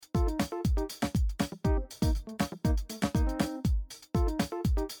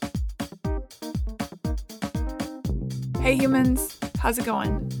Hey humans, how's it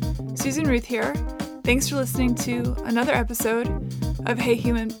going? Susan Ruth here. Thanks for listening to another episode of Hey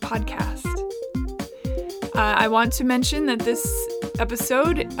Human Podcast. I want to mention that this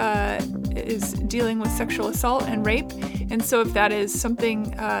episode is dealing with sexual assault and rape, and so if that is something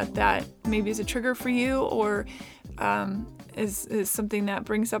that maybe is a trigger for you or is something that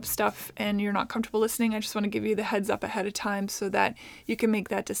brings up stuff and you're not comfortable listening, I just want to give you the heads up ahead of time so that you can make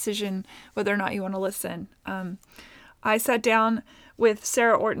that decision whether or not you want to listen. I sat down with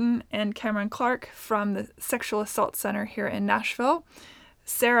Sarah Orton and Cameron Clark from the Sexual Assault Center here in Nashville.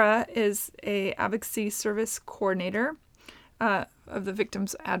 Sarah is a advocacy service coordinator of the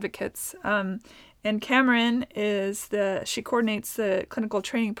Victims Advocates, and Cameron she coordinates the clinical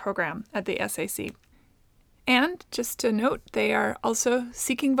training program at the SAC. And just to note, they are also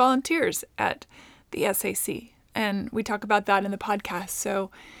seeking volunteers at the SAC, and we talk about that in the podcast.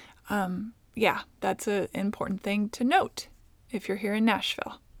 So, that's an important thing to note if you're here in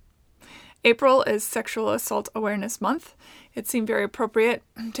Nashville. April is Sexual Assault Awareness Month. It seemed very appropriate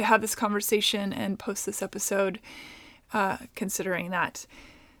to have this conversation and post this episode considering that.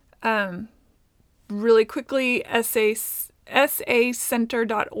 Really quickly,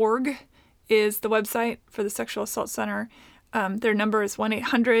 sacenter.org is the website for the Sexual Assault Center. Their number is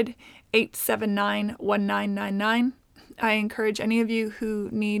 1-800-879-1999. I encourage any of you who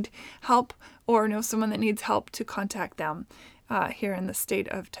need help or know someone that needs help to contact them here in the state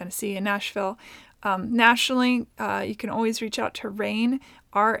of Tennessee and Nashville. Nationally, you can always reach out to RAINN,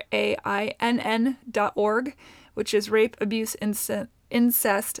 RAINN.org, which is Rape, Abuse,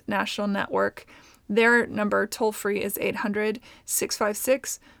 Incest National Network. Their number toll-free is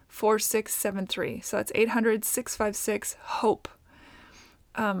 800-656-4673. So that's 800-656-HOPE.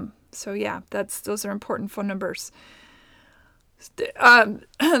 Those are important phone numbers.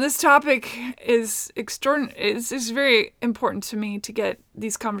 This topic is very important to me to get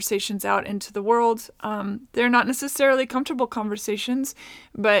these conversations out into the world. They're not necessarily comfortable conversations,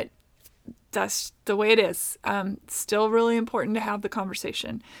 but that's the way it is. Still really important to have the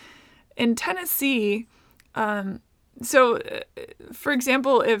conversation. In Tennessee, for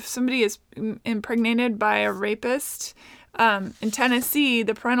example, if somebody is impregnated by a rapist, in Tennessee,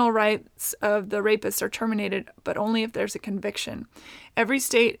 the parental rights of the rapist are terminated, but only if there's a conviction. Every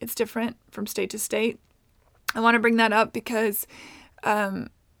state, it's different from state to state. I want to bring that up because can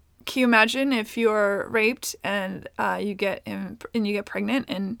you imagine if you're raped and you get pregnant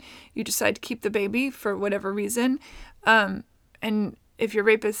and you decide to keep the baby for whatever reason, and if your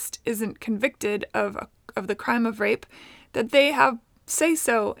rapist isn't convicted of the crime of rape, that they have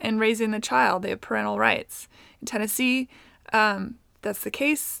say-so in raising the child. They have parental rights. In Tennessee, that's the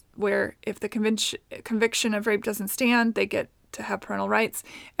case where if the conviction of rape doesn't stand, they get to have parental rights.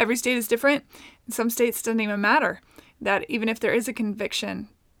 Every state is different. In some states, it doesn't even matter that even if there is a conviction,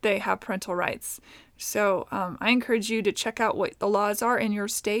 they have parental rights. So I encourage you to check out what the laws are in your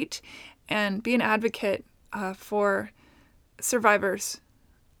state and be an advocate for survivors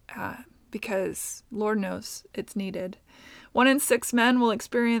because Lord knows it's needed. 1 in 6 men will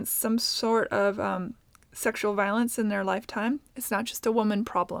experience some sort of sexual violence in their lifetime. It's not just a woman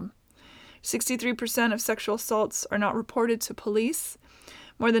problem. 63% of sexual assaults are not reported to police.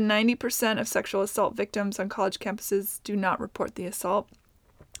 More than 90% of sexual assault victims on college campuses do not report the assault.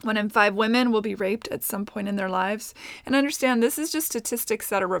 1 in 5 women will be raped at some point in their lives. And understand, this is just statistics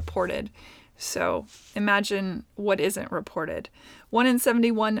that are reported. So imagine what isn't reported. 1 in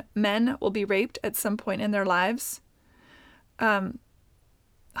 71 men will be raped at some point in their lives.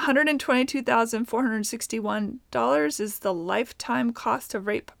 $122,461 is the lifetime cost of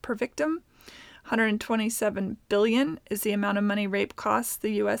rape per victim. $127 billion is the amount of money rape costs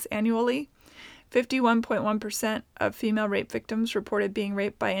the U.S. annually. 51.1% of female rape victims reported being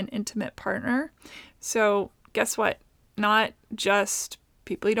raped by an intimate partner. So guess what? Not just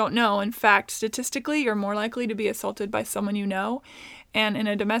people you don't know. In fact, statistically, you're more likely to be assaulted by someone you know. And in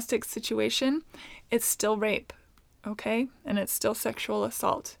a domestic situation, it's still rape. Okay? And it's still sexual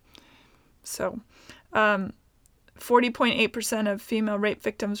assault. So, 40.8% of female rape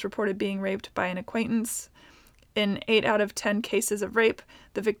victims reported being raped by an acquaintance. In 8 out of 10 cases of rape,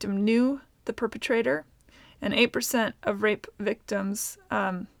 the victim knew the perpetrator. And 8% of rape victims,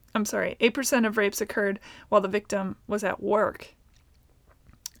 8% of rapes occurred while the victim was at work.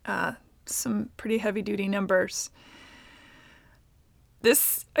 Some pretty heavy-duty numbers.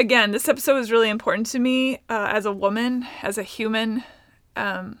 This episode is really important to me as a woman, as a human,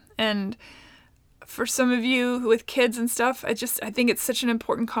 and for some of you with kids and stuff, I think it's such an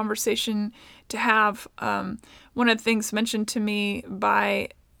important conversation to have. One of the things mentioned to me by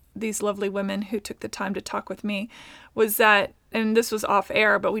these lovely women who took the time to talk with me was that, and this was off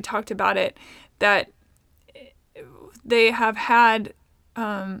air, but we talked about it, that they have had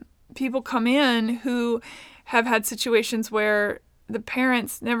people come in who have had situations where the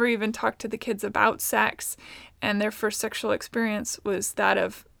parents never even talked to the kids about sex, and their first sexual experience was that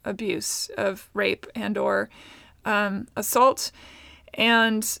of abuse, of rape and or assault.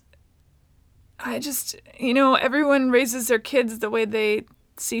 And I just, everyone raises their kids the way they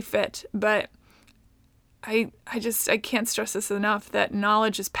see fit, but I can't stress this enough, that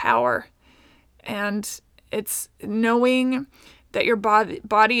knowledge is power, and it's knowing that your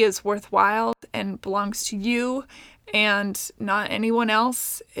body is worthwhile and belongs to you and not anyone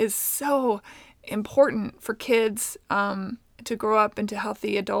else is so important for kids to grow up into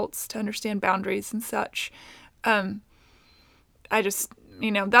healthy adults, to understand boundaries and such. I just,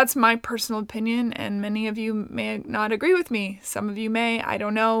 that's my personal opinion, and many of you may not agree with me. Some of you may, I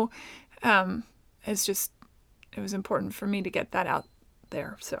don't know. It was important for me to get that out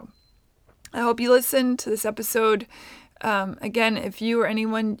there. So I hope you listen to this episode. Again, if you or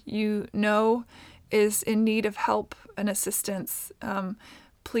anyone you know is in need of help and assistance,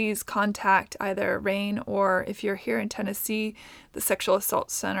 please contact either RAINN, or if you're here in Tennessee, the Sexual Assault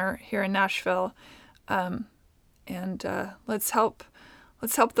Center here in Nashville. And let's help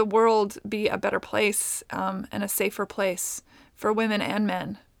the world be a better place and a safer place for women and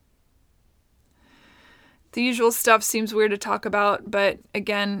men. The usual stuff seems weird to talk about, but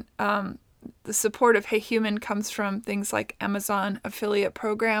again, the support of Hey Human comes from things like Amazon affiliate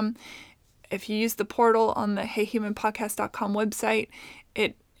program. If you use the portal on the heyhumanpodcast.com website,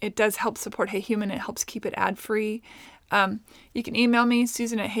 it does help support Hey Human. It helps keep it ad-free. You can email me,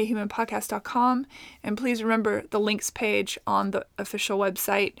 Susan@heyhumanpodcast.com. And please remember the links page on the official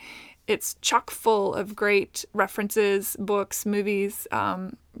website. It's chock full of great references, books, movies,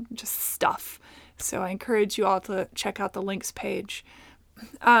 just stuff. So I encourage you all to check out the links page.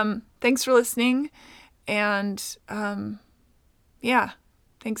 Thanks for listening. And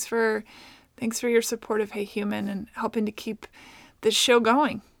thanks for your support of Hey Human and helping to keep this show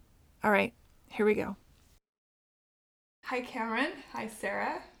going. All right, here we go. Hi, Cameron. Hi,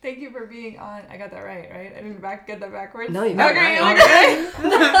 Sarah. Thank you for being on. I got that right? I didn't get that backwards? No, you got it right. Okay.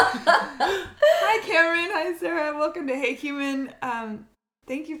 Hi, Cameron. Hi, Sarah. Welcome to Hey Human.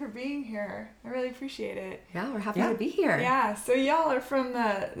 Thank you for being here. I really appreciate it. Yeah, we're happy to be here. Yeah, so y'all are from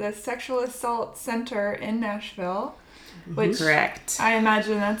the Sexual Assault Center in Nashville, which correct. I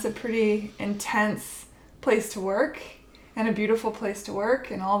imagine that's a pretty intense place to work and a beautiful place to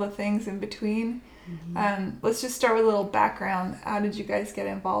work and all the things in between. Mm-hmm. Let's just start with a little background. How did you guys get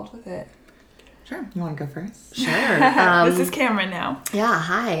involved with it? Sure. You want to go first? Sure. This is Cameron now. Yeah,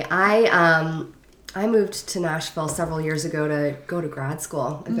 hi. I moved to Nashville several years ago to go to grad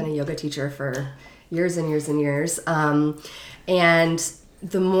school. I've been a yoga teacher for years and years and years. And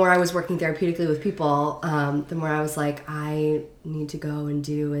the more I was working therapeutically with people, the more I was like, I need to go and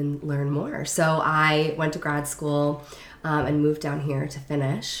do and learn more. So I went to grad school and moved down here to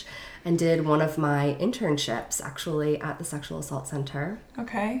finish, and did one of my internships actually at the Sexual Assault Center.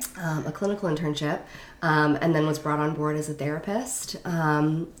 Okay. A clinical internship, and then was brought on board as a therapist,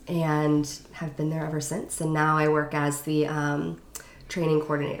 and have been there ever since. And now I work as the training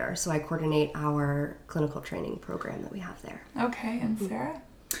coordinator. So I coordinate our clinical training program that we have there. Okay, and Sarah?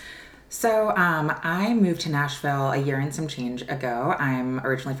 So I moved to Nashville a year and some change ago. I'm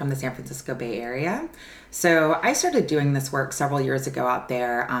originally from the San Francisco Bay Area. So I started doing this work several years ago out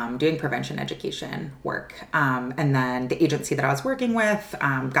there, doing prevention education work. And then the agency that I was working with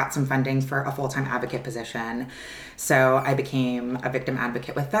got some funding for a full-time advocate position. So I became a victim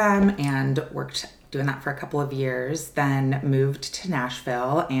advocate with them and worked doing that for a couple of years, then moved to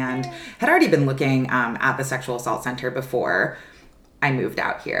Nashville and had already been looking at the Sexual Assault Center before I moved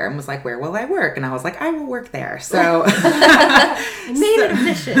out here, and was like, where will I work? And I was like, I will work there. So I made it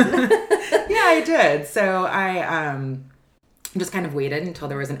official. Yeah, I did. So I just kind of waited until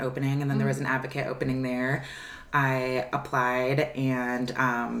there was an opening, and then there was an advocate opening there. I applied,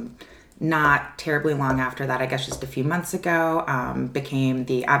 and not terribly long after that, I guess just a few months ago, became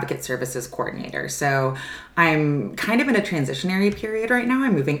the advocate services coordinator. So I'm kind of in a transitionary period right now.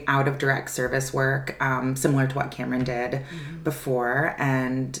 I'm moving out of direct service work, similar to what Cameron did before.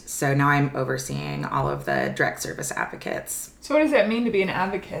 And so now I'm overseeing all of the direct service advocates. So what does that mean to be an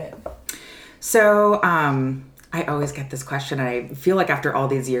advocate? So I always get this question. I feel like after all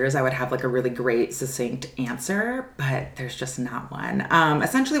these years, I would have like a really great, succinct answer, but there's just not one.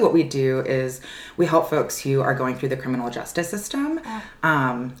 Essentially what we do is we help folks who are going through the criminal justice system.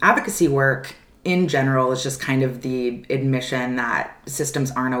 Advocacy work in general is just kind of the admission that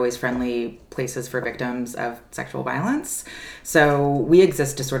systems aren't always friendly places for victims of sexual violence. So we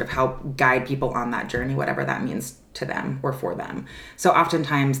exist to sort of help guide people on that journey, whatever that means to them or for them. So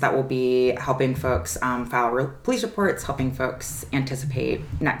oftentimes that will be helping folks file police reports, helping folks anticipate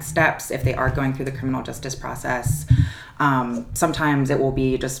next steps if they are going through the criminal justice process. Sometimes it will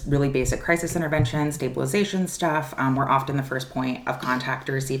be just really basic crisis intervention, stabilization stuff. We're often the first point of contact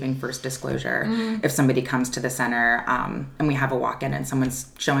or receiving first disclosure if somebody comes to the center and we have a walk-in and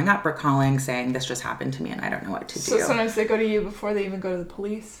someone's showing up or calling saying, this just happened to me and I don't know what to do. So sometimes they go to you before they even go to the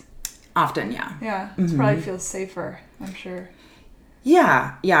police? Often, yeah. Yeah, it probably feels safer, I'm sure.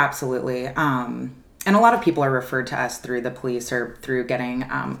 Yeah, absolutely. And a lot of people are referred to us through the police or through getting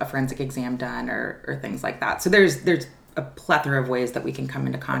a forensic exam done or things like that. So there's a plethora of ways that we can come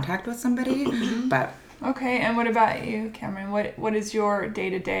into contact with somebody, but... Okay, and what about you, Cameron? What is your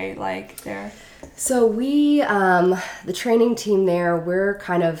day-to-day like there? So we, the training team there, we're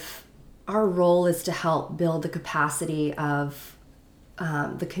kind of, our role is to help build the capacity of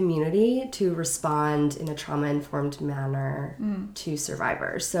the community to respond in a trauma-informed manner to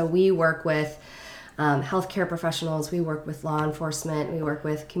survivors. So we work with healthcare professionals, we work with law enforcement, we work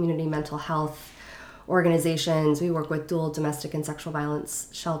with community mental health organizations, we work with dual domestic and sexual violence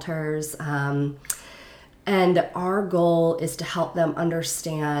shelters, and our goal is to help them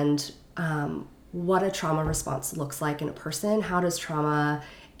understand what a trauma response looks like in a person. How does trauma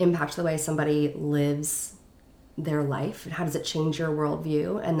impact the way somebody lives their life? How does it change your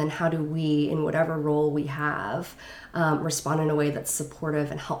worldview? And then how do we, in whatever role we have, respond in a way that's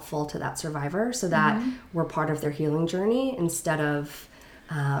supportive and helpful to that survivor so that we're part of their healing journey instead of,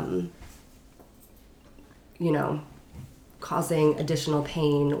 causing additional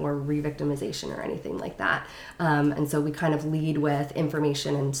pain or re-victimization or anything like that. And so we kind of lead with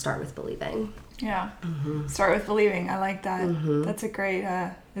information and start with believing. Yeah. Start with believing. I like that. That's a great,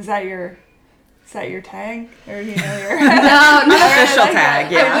 is that your tag? Or your No, official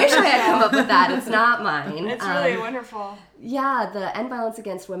tag, yeah. I wish I had come up with that. It's not mine. It's really wonderful. Yeah, the End Violence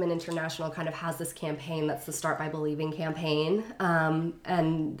Against Women International kind of has this campaign that's the Start by Believing campaign.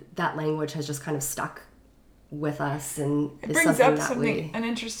 And that language has just kind of stuck with us, and it brings up an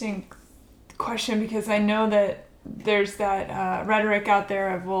interesting question, because I know that there's that rhetoric out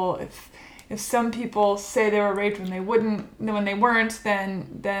there of, well, if some people say they were raped when they weren't,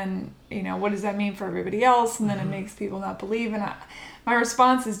 then what does that mean for everybody else? And then it makes people not believe. And my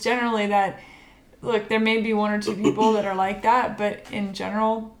response is generally that, look, there may be one or two people that are like that, but in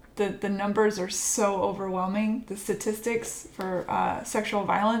general, the numbers are so overwhelming. The statistics for sexual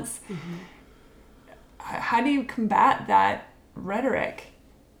violence. How do you combat that rhetoric?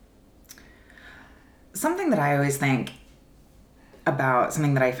 Something that I always think about,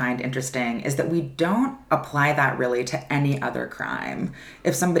 something that I find interesting, is that we don't apply that really to any other crime.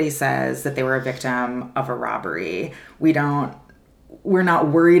 If somebody says that they were a victim of a robbery, we're not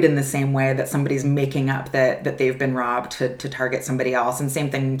worried in the same way that somebody's making up that they've been robbed to target somebody else. And same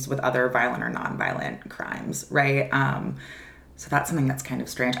things with other violent or nonviolent crimes, right? So that's something that's kind of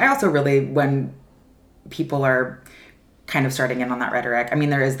strange. I also really, when people are kind of starting in on that rhetoric, I mean,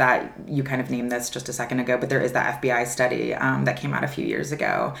 there is that, you kind of named this just a second ago, but there is that FBI study that came out a few years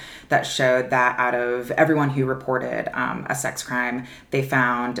ago that showed that out of everyone who reported a sex crime, they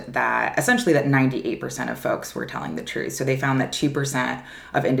found that essentially that 98% of folks were telling the truth. So they found that 2%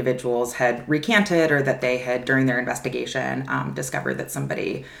 of individuals had recanted, or that they had, during their investigation, discovered that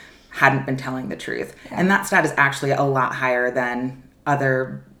somebody hadn't been telling the truth. Yeah. And that stat is actually a lot higher than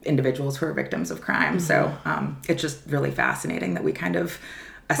other individuals who are victims of crime. So it's just really fascinating that we kind of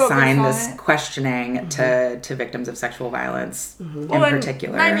assign this questioning to victims of sexual violence in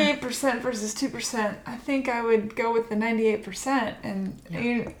particular. 98% versus 2%. I think I would go with the 98%. And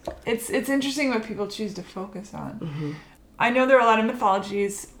it's interesting what people choose to focus on. I know there are a lot of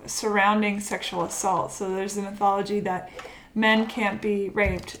mythologies surrounding sexual assault. So there's the mythology that men can't be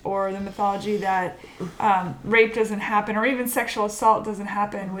raped, or the mythology that rape doesn't happen, or even sexual assault doesn't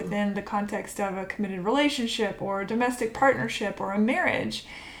happen within the context of a committed relationship or a domestic partnership or a marriage.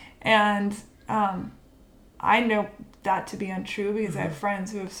 And I know that to be untrue, because I have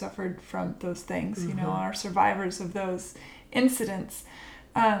friends who have suffered from those things, are survivors of those incidents.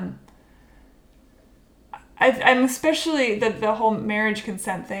 I'm especially the whole marriage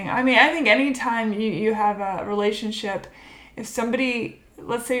consent thing. I mean, I think anytime you have a relationship, if somebody,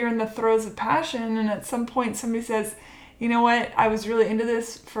 let's say you're in the throes of passion, and at some point somebody says, you know what, I was really into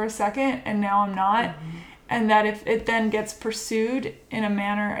this for a second and now I'm not, and that if it then gets pursued in a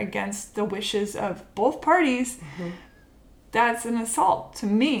manner against the wishes of both parties, that's an assault to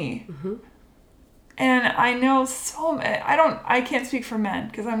me. And I know I can't speak for men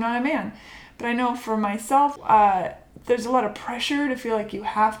because I'm not a man, but I know for myself, there's a lot of pressure to feel like you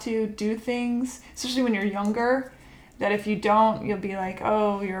have to do things, especially when you're younger, that if you don't, you'll be like,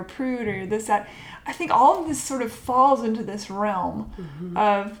 oh, you're a prude or you're this, that. I think all of this sort of falls into this realm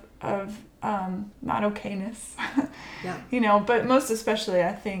of not okayness, Yeah. But most especially,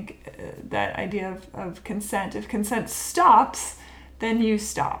 I think that idea of consent. If consent stops, then you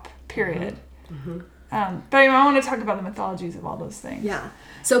stop, period. But anyway, I want to talk about the mythologies of all those things. Yeah.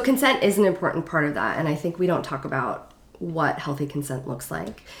 So consent is an important part of that. And I think we don't talk about what healthy consent looks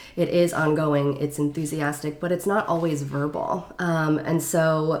like. It is ongoing, it's enthusiastic, but it's not always verbal. And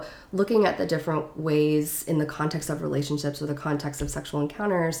so looking at the different ways in the context of relationships or the context of sexual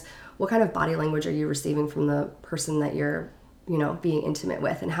encounters, what kind of body language are you receiving from the person that you're, being intimate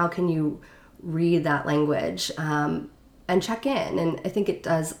with? And how can you read that language and check in? And I think it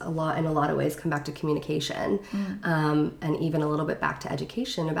does in a lot of ways come back to communication and even a little bit back to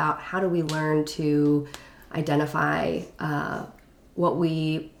education about how do we learn to identify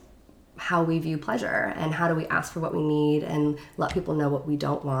how we view pleasure, and how do we ask for what we need and let people know what we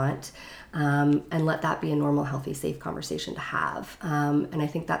don't want, and let that be a normal, healthy, safe conversation to have. And I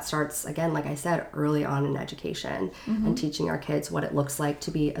think that starts, again, like I said, early on in education and teaching our kids what it looks like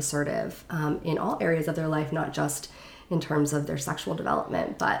to be assertive in all areas of their life, not just in terms of their sexual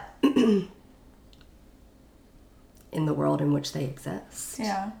development, but in the world in which they exist.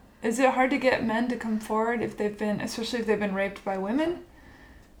 Yeah. Is it hard to get men to come forward especially if they've been raped by women?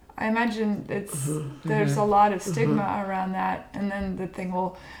 I imagine there's a lot of stigma around that. And then the thing,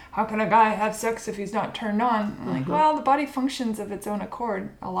 well, how can a guy have sex if he's not turned on? I'm like, well, the body functions of its own accord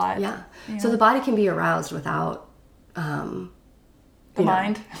a lot. Yeah. So the body can be aroused without the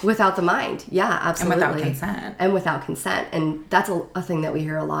mind. Without the mind. Yeah, absolutely. And without consent. And that's a thing that we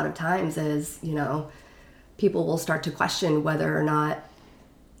hear a lot of times is, people will start to question whether or not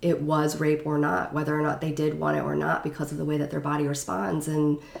it was rape or not, whether or not they did want it or not because of the way that their body responds.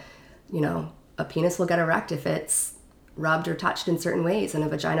 And, a penis will get erect if it's rubbed or touched in certain ways, and a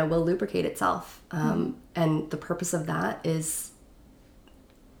vagina will lubricate itself. And the purpose of that is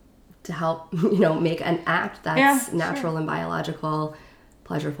to help, make an act that's natural and biological,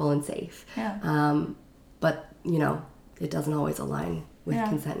 pleasurable and safe. Yeah. But, it doesn't always align with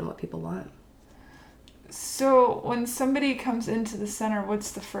consent and what people want. So when somebody comes into the center,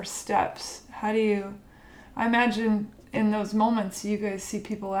 what's the first steps? I imagine in those moments you guys see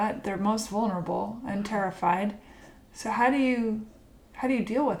people at their most vulnerable and terrified. So how do you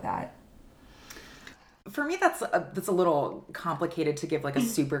deal with that? For me, that's a little complicated to give like a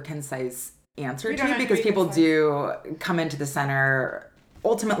super concise answer to, because be people concise. Do come into the center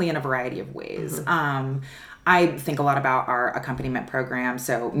ultimately in a variety of ways. I think a lot about our accompaniment program,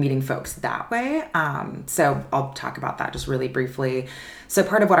 so meeting folks that way. So I'll talk about that just really briefly. So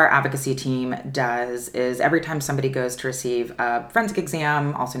part of what our advocacy team does is every time somebody goes to receive a forensic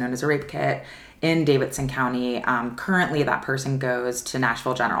exam, also known as a rape kit, in Davidson County, currently that person goes to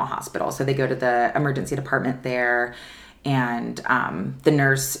Nashville General Hospital. So they go to the emergency department there, and the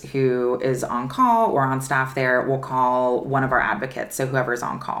nurse who is on call or on staff there will call one of our advocates, so whoever's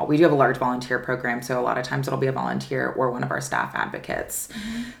on call. We do have a large volunteer program, so a lot of times it'll be a volunteer or one of our staff advocates.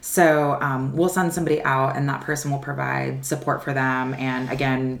 So we'll send somebody out, and that person will provide support for them, and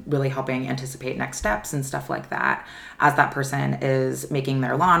again, really helping anticipate next steps and stuff like that as that person is making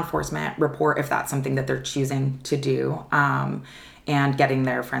their law enforcement report, if that's something that they're choosing to do, and getting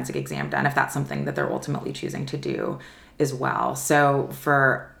their forensic exam done, if that's something that they're ultimately choosing to do as well. So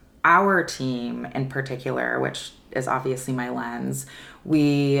for our team in particular, which is obviously my lens,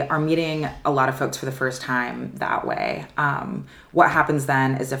 we are meeting a lot of folks for the first time that way. What happens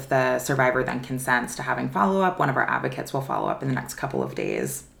then is if the survivor then consents to having follow-up, one of our advocates will follow up in the next couple of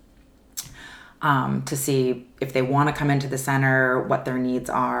days to see if they want to come into the center, what their needs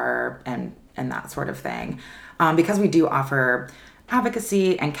are, and that sort of thing. Because we do offer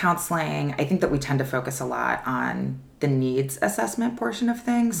advocacy and counseling, I think that we tend to focus a lot on the needs assessment portion of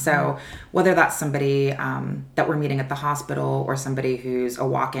things. So whether that's somebody that we're meeting at the hospital, or somebody who's a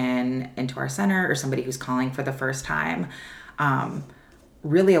walk-in into our center, or somebody who's calling for the first time,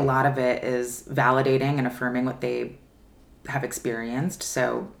 really a lot of it is validating and affirming what they have experienced.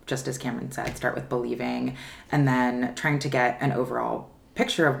 So just as Cameron said, start with believing, and then trying to get an overall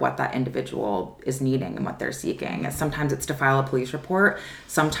picture of what that individual is needing and what they're seeking. Sometimes it's to file a police report.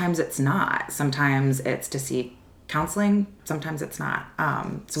 Sometimes it's not. Sometimes it's to seek counseling. Sometimes it's not.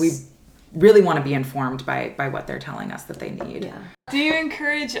 So we really want to be informed by what they're telling us that they need. Yeah. Do you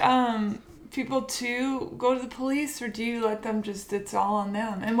encourage people to go to the police, or do you let them just, it's all on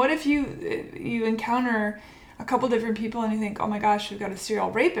them? And what if you encounter a couple different people and you think, oh my gosh, we've got a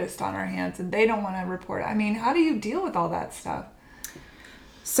serial rapist on our hands and they don't want to report it? I mean, how do you deal with all that stuff?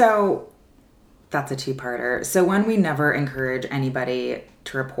 So that's a two-parter. So one, we never encourage anybody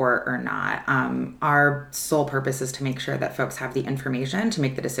to report or not. Our sole purpose is to make sure that folks have the information to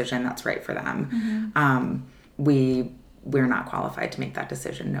make the decision that's right for them. We're not qualified to make that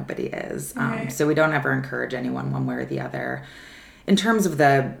decision. Nobody is. Right. So we don't ever encourage anyone one way or the other. In terms of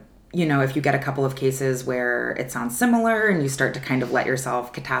the, if you get a couple of cases where it sounds similar and you start to kind of let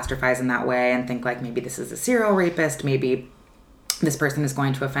yourself catastrophize in that way and think like, maybe this is a serial rapist, maybe this person is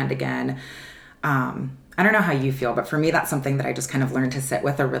going to offend again. I don't know how you feel, but for me, that's something that I just kind of learned to sit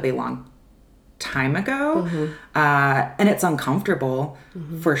with a really long time ago. And it's uncomfortable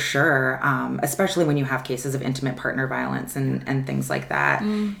for sure. Especially when you have cases of intimate partner violence and things like that.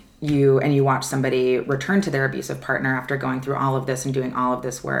 You watch somebody return to their abusive partner after going through all of this and doing all of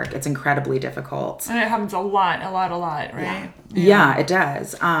this work. It's incredibly difficult. And it happens a lot, right? Yeah, it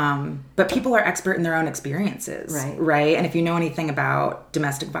does. But people are expert in their own experiences, right? And if you know anything about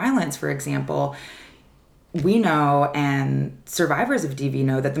domestic violence, for example, we know, and survivors of DV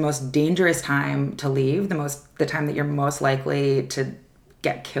know, that the most dangerous time to leave, the time that you're most likely to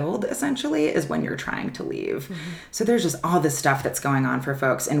get killed, essentially, is when you're trying to leave. So there's just all this stuff that's going on for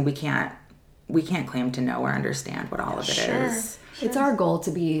folks, and we can't claim to know or understand what all of it is. It's our goal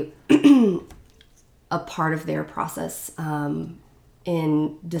to be a part of their process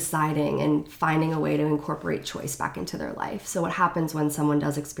in deciding and finding a way to incorporate choice back into their life. So what happens when someone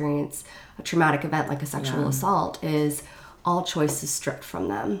does experience a traumatic event like a sexual assault is all choice is stripped from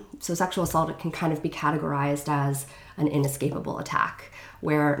them. So sexual assault can kind of be categorized as an inescapable attack,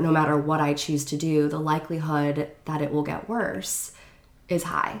 where no matter what I choose to do, the likelihood that it will get worse is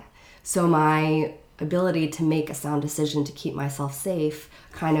high. So my ability to make a sound decision to keep myself safe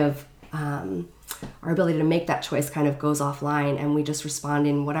kind of our ability to make that choice kind of goes offline, and we just respond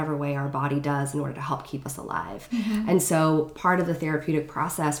in whatever way our body does in order to help keep us alive. And so part of the therapeutic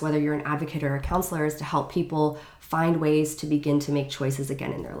process, whether you're an advocate or a counselor, is to help people find ways to begin to make choices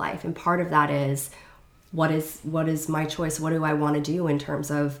again in their life. And part of that is, what is my choice? What do I want to do in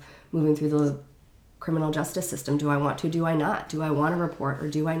terms of moving through the criminal justice system? Do I want to? Do I not? Do I want to report or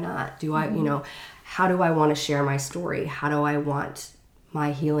do I not? Do I, how do I want to share my story? How do I want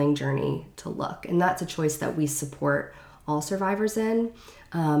my healing journey to look? And that's a choice that we support all survivors in.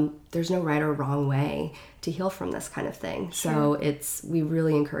 There's no right or wrong way to heal from this kind of thing. So we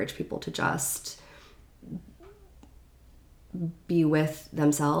really encourage people to just be with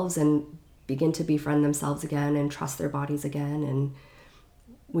themselves and begin to befriend themselves again and trust their bodies again. And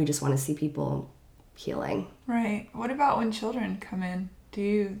we just want to see people healing. Right. What about when children come in?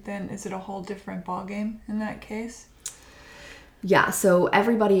 Is it a whole different ballgame in that case? Yeah, so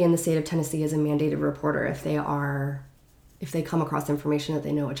everybody in the state of Tennessee is a mandated reporter if they come across information that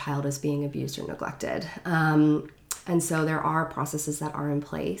they know a child is being abused or neglected. And so there are processes that are in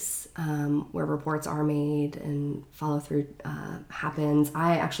place where reports are made and follow through happens.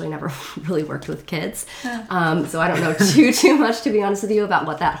 I actually never really worked with kids, so I don't know too much, to be honest with you, about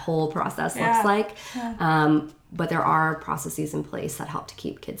what that whole process looks like. But there are processes in place that help to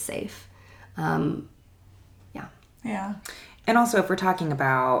keep kids safe. Yeah. And also, if we're talking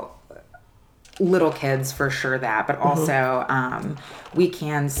about little kids, for sure that, but also we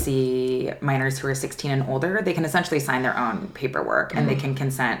can see minors who are 16 and older. They can essentially sign their own paperwork and they can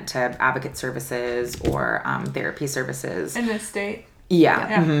consent to advocate services or therapy services. In this state?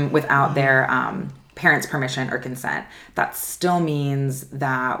 Without their parents' permission or consent. That still means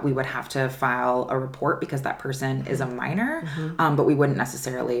that we would have to file a report because that person is a minor, but we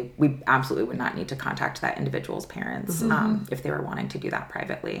absolutely would not need to contact that individual's parents if they were wanting to do that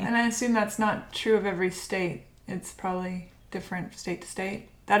privately. And I assume that's not true of every state. It's probably different state to state.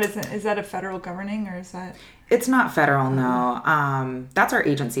 Is that a federal governing, or is that? It's not federal, no. That's our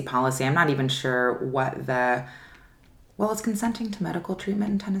agency policy. I'm not even sure what is consenting to medical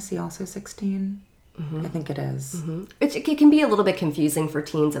treatment in Tennessee also 16? I think it is. It can be a little bit confusing for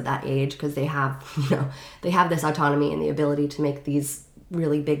teens of that age because they have this autonomy and the ability to make these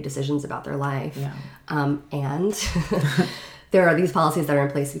really big decisions about their life. And there are these policies that are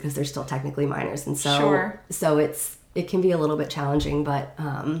in place because they're still technically minors, and so it can be a little bit challenging, but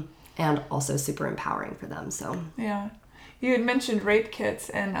and also super empowering for them. So you had mentioned rape kits,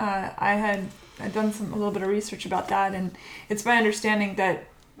 and I'd done a little bit of research about that, and it's my understanding that,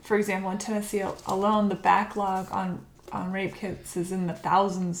 for example, in Tennessee alone, the backlog on rape kits is in the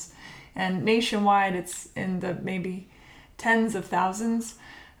thousands, and nationwide it's in the maybe tens of thousands.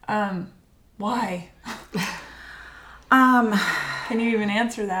 Why? Can you even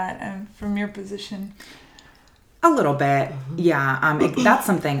answer that from your position? A little bit, yeah. That's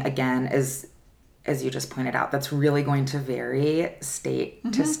something, again, as you just pointed out, that's really going to vary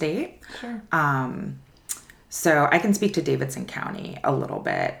state to state. Sure. So I can speak to Davidson County a little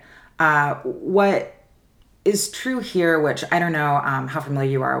bit. What is true here, which I don't know how familiar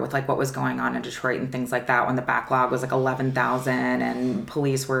you are with like what was going on in Detroit and things like that when the backlog was like 11,000 and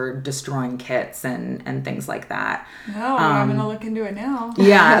police were destroying kits and things like that. No, I'm going to look into it now.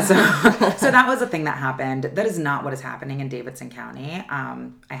 Yeah, so that was a thing that happened. That is not what is happening in Davidson County.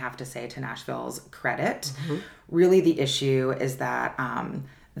 I have to say, to Nashville's credit, really the issue is that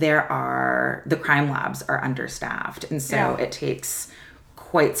the crime labs are understaffed, and so it takes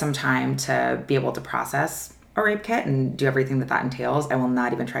quite some time to be able to process a rape kit and do everything that entails. I will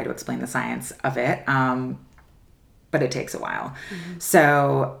not even try to explain the science of it, but it takes a while.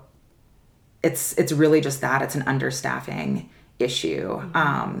 So it's really just that. It's an understaffing issue.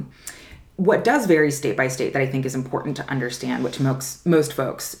 What does vary state by state that I think is important to understand, which most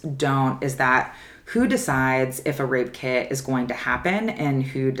folks don't, is that who decides if a rape kit is going to happen and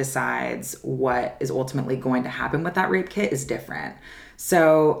who decides what is ultimately going to happen with that rape kit is different.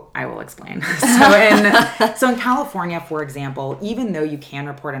 So I will explain. So in California, for example, even though you can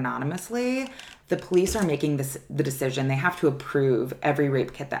report anonymously, the police are making the decision. They have to approve every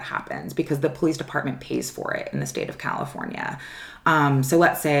rape kit that happens because the police department pays for it in the state of California. So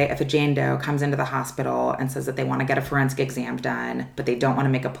let's say if a Jane Doe comes into the hospital and says that they want to get a forensic exam done, but they don't want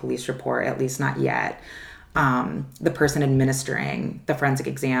to make a police report, at least not yet, the person administering the forensic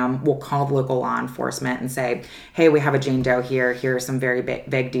exam will call the local law enforcement and say, hey, we have a Jane Doe here. Here are some very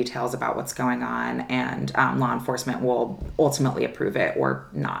vague details about what's going on. And law enforcement will ultimately approve it or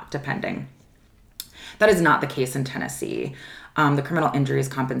not, depending. That is not the case in Tennessee. The Criminal Injuries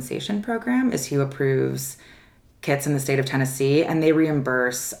Compensation Program is who approves kits in the state of Tennessee, and they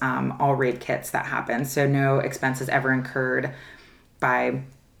reimburse all rape kits that happen. So no expenses ever incurred by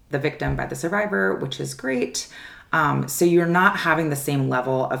the victim, by the survivor, which is great. So you're not having the same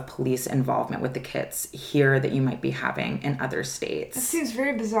level of police involvement with the kits here that you might be having in other states. It seems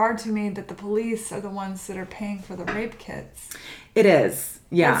very bizarre to me that the police are the ones that are paying for the rape kits. It is,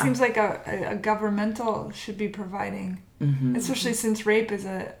 yeah. It seems like a governmental should be providing, especially since rape is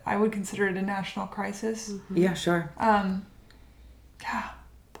I would consider it a national crisis. Yeah, sure.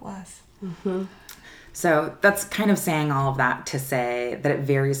 Bless. So that's kind of saying all of that to say that it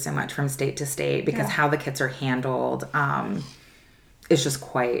varies so much from state to state because how the kits are handled is just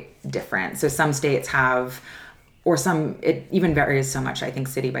quite different. So some states have, it even varies so much, I think,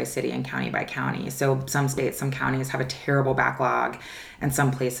 city by city and county by county. So some states, some counties have a terrible backlog and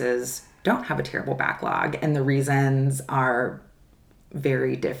some places don't have a terrible backlog. And the reasons are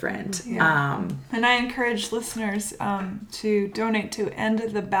very different. Yeah. And I encourage listeners to donate to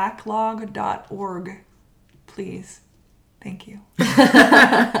endthebacklog.org, please. Thank you.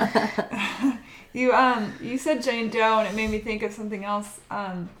 You said Jane Doe, and it made me think of something else.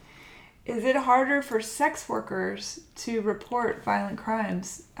 Is it harder for sex workers to report violent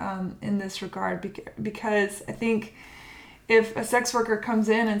crimes in this regard? Because I think if a sex worker comes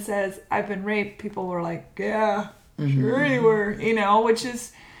in and says, I've been raped, people were like, yeah, sure you were, which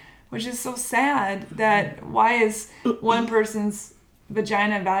is so sad. That why is one person's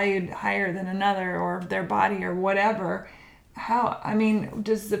vagina valued higher than another, or their body, or whatever?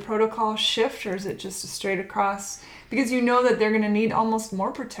 Does the protocol shift, or is it just a straight across? Because that they're going to need almost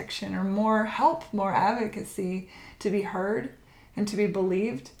more protection or more help, more advocacy to be heard and to be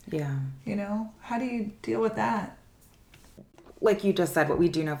believed. Yeah. How do you deal with that? Like you just said, what we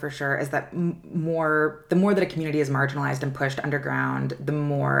do know for sure is that the more that a community is marginalized and pushed underground, the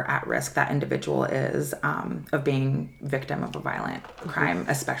more at risk that individual is of being victim of a violent crime,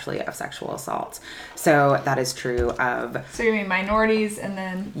 especially of sexual assault. So that is true of... So you mean minorities and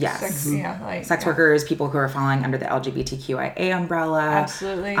then... Yes. Sex workers, people who are falling under the LGBTQIA umbrella.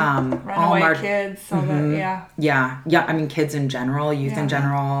 Absolutely. Runaway kids. So that, Yeah. Kids in general, youth in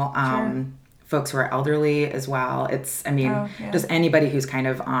general. Sure. Folks who are elderly as well. It's, just anybody who's kind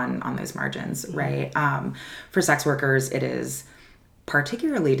of on those margins, right? For sex workers, it is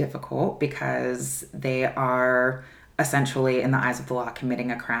particularly difficult because they are essentially, in the eyes of the law,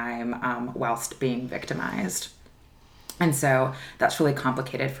 committing a crime whilst being victimized. And so that's really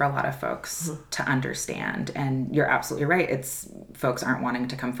complicated for a lot of folks to understand. And you're absolutely right. It's folks aren't wanting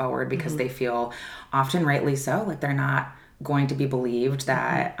to come forward because they feel, often rightly so, like they're not going to be believed,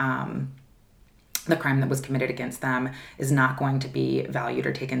 that the crime that was committed against them is not going to be valued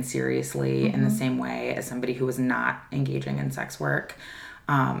or taken seriously in the same way as somebody who was not engaging in sex work.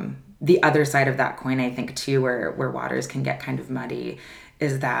 the other side of that coin, I think too, where waters can get kind of muddy,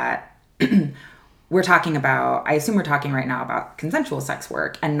 is that we're talking about, I assume we're talking right now about consensual sex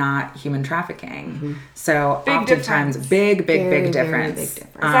work and not human trafficking. So Big oftentimes, difference. big Very difference. big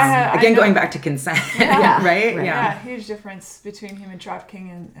difference. Again, going back to consent, Yeah. right? Right. Yeah, huge difference between human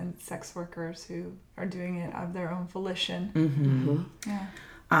trafficking and sex workers who are doing it of their own volition. Yeah.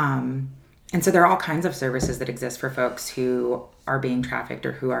 And so there are all kinds of services that exist for folks who are being trafficked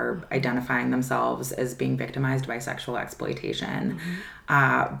or who are identifying themselves as being victimized by sexual exploitation.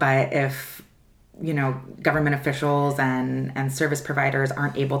 But if, you know, government officials and service providers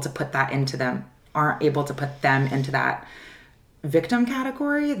aren't able to put them into that victim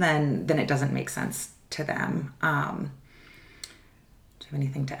category, then it doesn't make sense to them. Do you have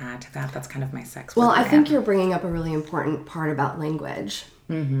anything to add to that? That's kind of my sex work Well, I rant. think you're bringing up a really important part about language.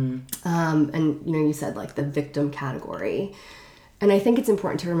 And, you know, you said like the victim category. And I think it's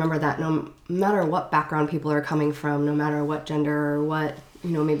important to remember that no matter what background people are coming from, no matter what gender or what, you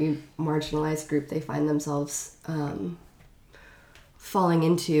know, maybe marginalized group they find themselves falling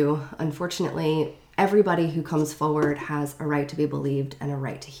into, unfortunately, everybody who comes forward has a right to be believed and a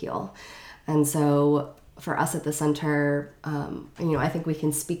right to heal. And so for us at the center, you know, I think we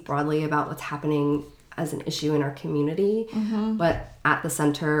can speak broadly about what's happening as an issue in our community, but at the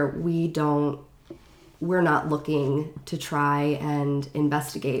center, we're not looking to try and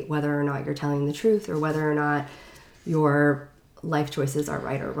investigate whether or not you're telling the truth or whether or not your life choices are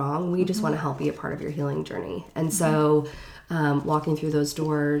right or wrong. We just want to help be a part of your healing journey. And so walking through those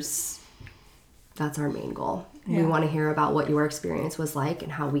doors, that's our main goal. Yeah. We want to hear about what your experience was like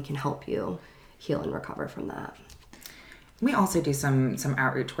and how we can help you heal and recover from that. We also do some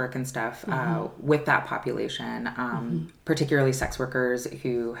outreach work and stuff with that population, particularly sex workers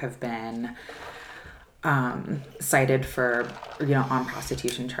who have been cited for, you know, on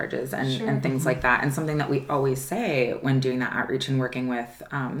prostitution charges and things like that. And something that we always say when doing that outreach and working with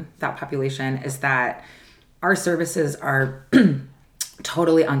that population is that our services are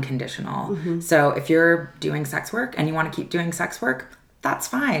totally unconditional. So if you're doing sex work and you want to keep doing sex work, that's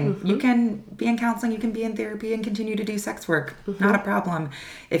fine. You can be in counseling, you can be in therapy and continue to do sex work. Not a problem.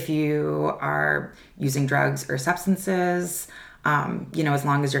 If you are using drugs or substances, you know, as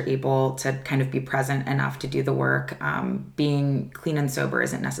long as you're able to kind of be present enough to do the work, being clean and sober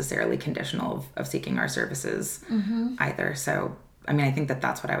isn't necessarily conditional of seeking our services either. So, I mean, I think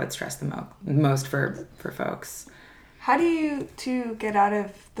that's what I would stress the most for folks. How do you two get out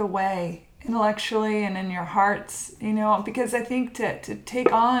of the way intellectually and in your hearts, you know, because I think to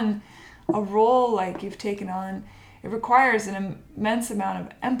take on a role like you've taken on, it requires an immense amount of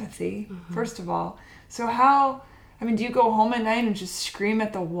empathy, first of all. So do you go home at night and just scream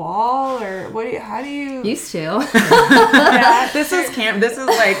at the wall, or how do you? Used to. Yeah, this is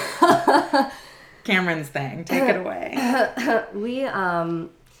like Cameron's thing. Take it away. We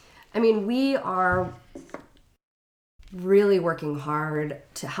are really working hard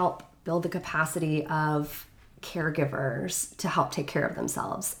to help build the capacity of caregivers to help take care of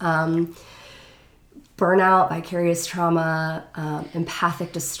themselves. Burnout, vicarious trauma,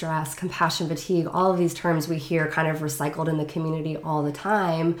 empathic distress, compassion fatigue, all of these terms we hear kind of recycled in the community all the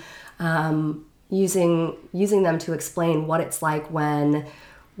time, using them to explain what it's like when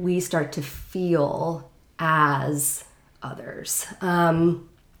we start to feel as others. And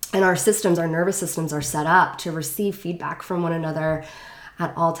our nervous systems are set up to receive feedback from one another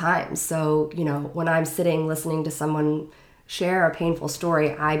at all times. So, you know, when I'm sitting listening to someone share a painful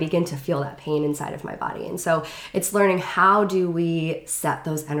story, I begin to feel that pain inside of my body. And so it's learning, how do we set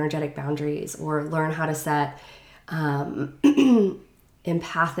those energetic boundaries, or learn how to set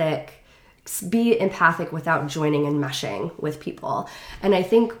be empathic without joining and meshing with people. And I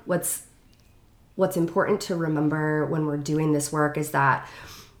think what's important to remember when we're doing this work is that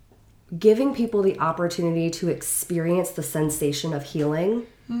giving people the opportunity to experience the sensation of healing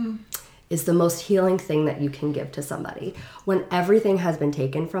is the most healing thing that you can give to somebody. When everything has been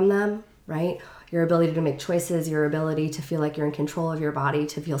taken from them, right? Your ability to make choices, your ability to feel like you're in control of your body,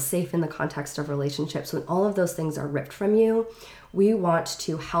 to feel safe in the context of relationships, when all of those things are ripped from you, we want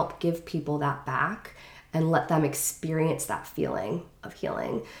to help give people that back and let them experience that feeling of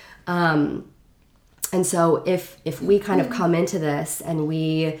healing. And so if we kind of come into this and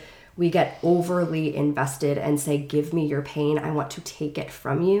we get overly invested and say, give me your pain, I want to take it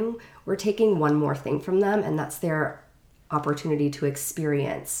from you, we're taking one more thing from them, and that's their opportunity to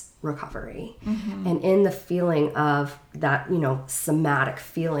experience recovery. And in the feeling of that, you know, somatic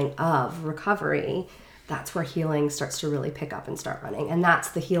feeling of recovery, that's where healing starts to really pick up and start running. And that's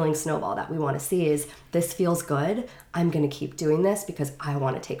the healing snowball that we want to see is, this feels good. I'm going to keep doing this because I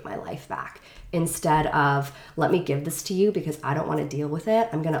want to take my life back. Instead of, let me give this to you because I don't want to deal with it.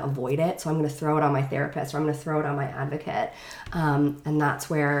 I'm going to avoid it. So I'm going to throw it on my therapist, or I'm going to throw it on my advocate. And that's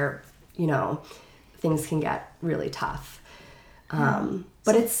where, things can get really tough.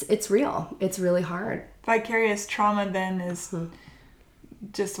 But it's real. It's really hard. Vicarious trauma then is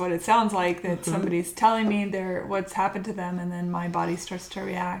just what it sounds like, that somebody's telling me what's happened to them, and then my body starts to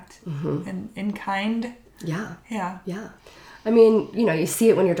react in kind. Yeah. Yeah. Yeah. I mean, you see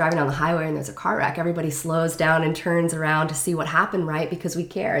it when you're driving on the highway and there's a car wreck. Everybody slows down and turns around to see what happened, right? Because we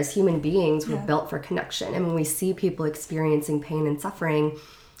care. As human beings, we're built for connection. And when we see people experiencing pain and suffering,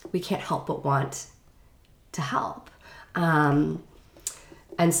 we can't help but want to help.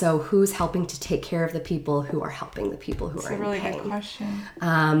 And so who's helping to take care of the people who are helping the people who are in pain? That's a really good question.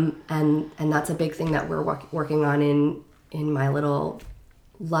 And that's a big thing that we're working on in my little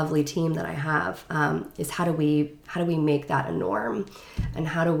lovely team that I have, is how do we make that a norm, and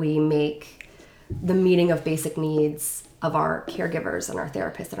how do we make the meeting of basic needs of our caregivers and our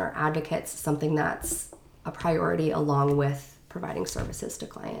therapists and our advocates something that's a priority, along with providing services to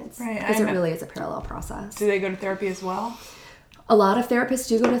clients. Right. Because it really is a parallel process. Do they go to therapy as well? A lot of therapists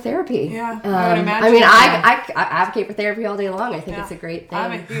do go to therapy. Yeah, I would imagine. I mean, I advocate for therapy all day long. I think it's a great thing.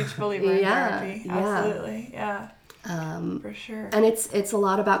 I'm a huge believer in therapy. Absolutely. Yeah. For sure. And it's a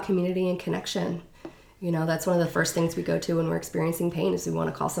lot about community and connection. That's one of the first things we go to when we're experiencing pain, is we want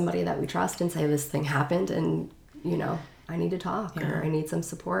to call somebody that we trust and say, this thing happened, and I need to talk, or I need some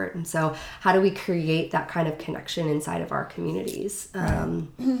support. And so how do we create that kind of connection inside of our communities?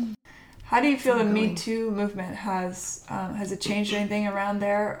 How do you feel the Me Too movement has it changed anything around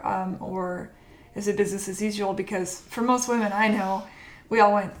there, or is it business as usual? Because for most women I know, we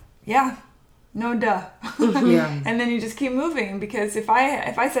all went, no duh, and then you just keep moving. Because if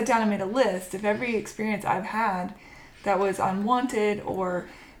I sat down and made a list of every experience I've had that was unwanted or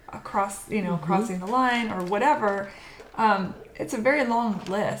crossing the line or whatever, it's a very long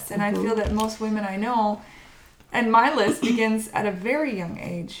list, and I feel that most women I know. And my list begins at a very young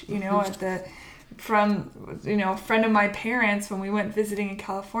age, from a friend of my parents when we went visiting in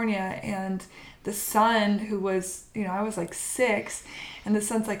California, and the son who was, I was like 6, and the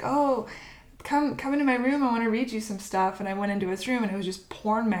son's like, oh, come into my room, I want to read you some stuff. And I went into his room, and it was just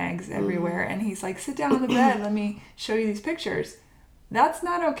porn mags everywhere. And he's like, sit down on the bed, let me show you these pictures. That's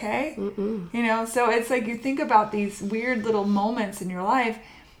not okay. So it's like, you think about these weird little moments in your life.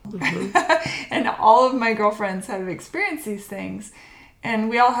 And all of my girlfriends have experienced these things, and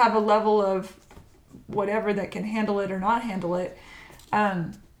we all have a level of whatever that can handle it or not handle it. I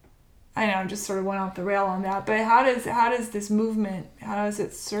know I just sort of went off the rail on that, but how does this movement, how has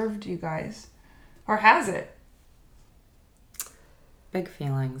it served you guys, or has it? Big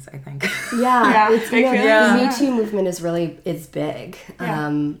feelings, I think. Yeah, big feelings. The Me Too movement is big.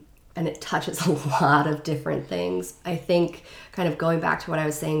 And it touches a lot of different things. I think, kind of going back to what I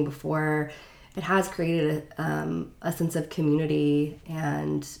was saying before, it has created a sense of community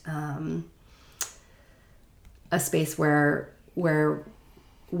and a space where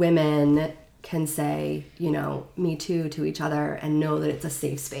women can say, me too to each other, and know that it's a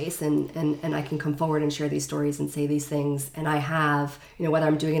safe space, and I can come forward and share these stories and say these things. And I have, whether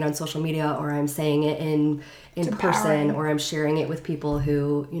I'm doing it on social media or I'm saying it in person, or I'm sharing it with people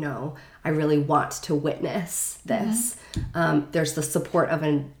who, I really want to witness this. There's the support of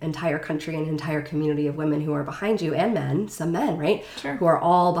an entire country, an entire community of women who are behind you, and men, some men, right? Sure. Who are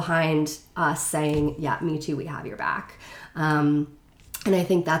all behind us saying, yeah, me too, we have your back. And I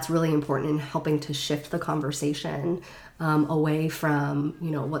think that's really important in helping to shift the conversation away from,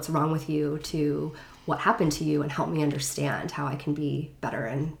 what's wrong with you, to what happened to you, and help me understand how I can be better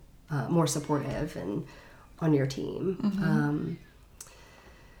and more supportive and on your team.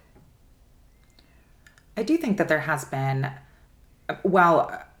 I do think that there has been,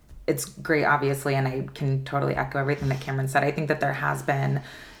 it's great, obviously, and I can totally echo everything that Cameron said. I think that there has been,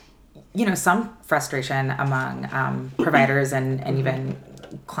 some frustration among providers and even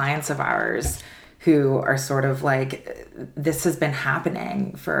clients of ours who are sort of like, this has been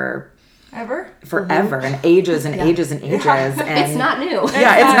happening forever and ages and ages and ages. And it's not new.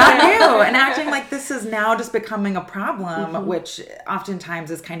 Yeah, it's not new. And acting like this is now just becoming a problem, which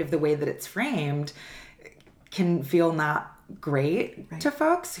oftentimes is kind of the way that it's framed, can feel not great to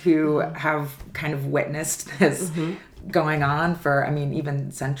folks who have kind of witnessed this going on for, even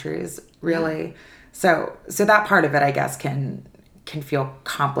centuries, really. So that part of it, I guess, can feel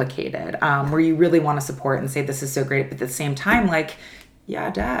complicated, where you really want to support and say, this is so great. But at the same time, like, yeah,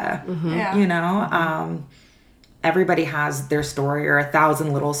 duh. Yeah. You know, everybody has their story or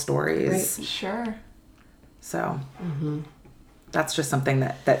 1,000 little stories. Right. Sure. So that's just something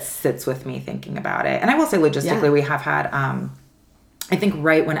that sits with me thinking about it. And I will say logistically, we have had, I think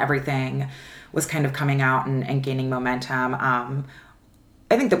right when everything was kind of coming out and gaining momentum,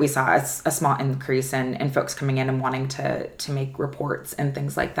 I think that we saw a small increase in folks coming in and wanting to make reports and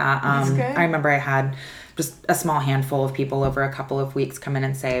things like that. That's good. I remember I had just a small handful of people over a couple of weeks come in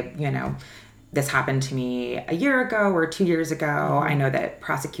and say, you know, this happened to me a year ago or 2 years ago. I know that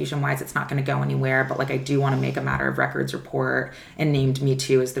prosecution-wise, it's not going to go anywhere, but like I do want to make a matter of records report, and named Me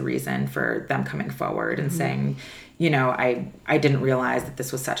Too as the reason for them coming forward and saying, you know, I didn't realize that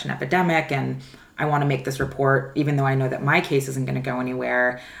this was such an epidemic, and I want to make this report, even though I know that my case isn't going to go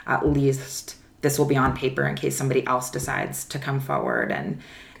anywhere. At least this will be on paper in case somebody else decides to come forward,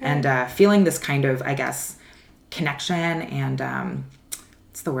 and feeling this kind of, I guess, connection and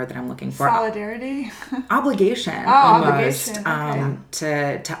what's the word that I'm looking for? Solidarity. Obligation. Oh, almost, obligation.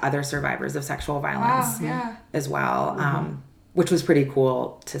 Okay. to other survivors of sexual violence Yeah. as well, which was pretty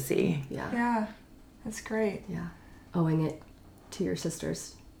cool to see. Yeah. That's great. Yeah. Owing it to your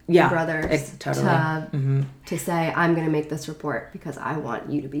sisters. Yeah, Brothers totally. to say, I'm going to make this report because I want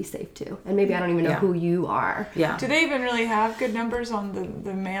you to be safe too. And maybe I don't even know who you are. Yeah. Do they even really have good numbers on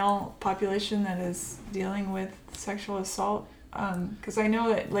the male population that is dealing with sexual assault? Because I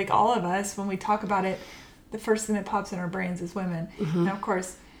know that, like, all of us, when we talk about it, the first thing that pops in our brains is women. And of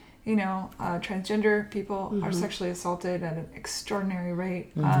course, you know, transgender people are sexually assaulted at an extraordinary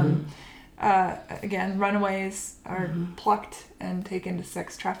rate. Again, runaways are plucked and taken to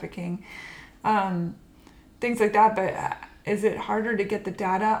sex trafficking, things like that. But is it harder to get the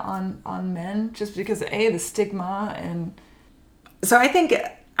data on men just because the stigma and? So I think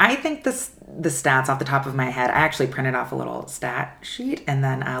the stats off the top of my head, I actually printed off a little stat sheet and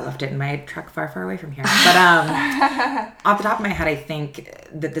then left it in my truck far away from here. But off the top of my head, I think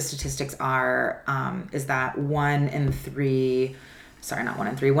that the statistics are is that 1 in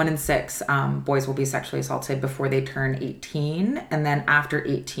 6 boys will be sexually assaulted before they turn 18. And then after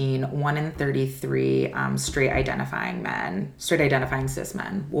 18, 1 in 33 straight identifying cis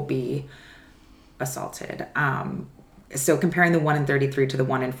men will be assaulted. So comparing the 1 in 33 to the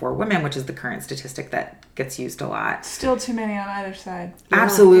 1 in 4 women, which is the current statistic that gets used a lot. Still too many on either side.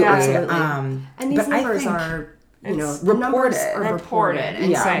 Absolutely. And these numbers are, you know, the numbers are reported.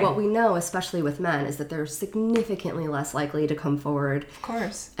 And so what we know, especially with men, is that they're significantly less likely to come forward, of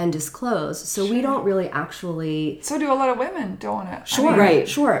course, and disclose. So we don't really actually. So do a lot of women, don't it? Sure,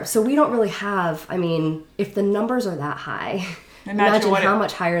 sure. So we don't really have. I mean, if the numbers are that high, imagine how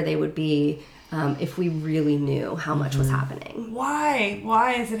much higher they would be. If we really knew how much was happening.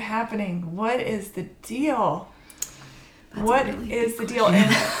 Why is it happening? What is the deal? What is the deal?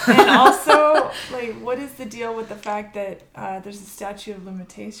 And also, like, what is the deal with the fact that there's a statute of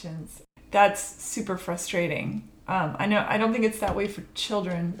limitations? That's super frustrating. I don't think it's that way for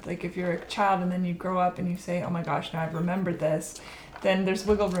children. Like, if you're a child and then you grow up and you say, oh my gosh, now I've remembered this, then there's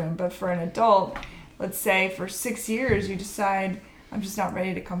wiggle room. But for an adult, let's say for 6 years you decide, I'm just not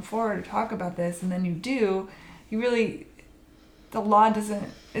ready to come forward or talk about this, and then you do, the law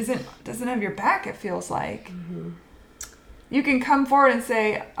doesn't have your back, it feels like. You can come forward and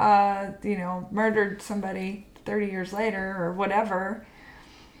say, murdered somebody 30 years later or whatever.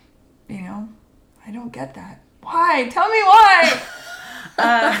 You know, I don't get that. Why? Tell me why.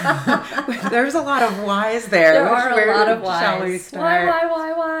 There's a lot of whys there. There are a lot of whys. Shall we start?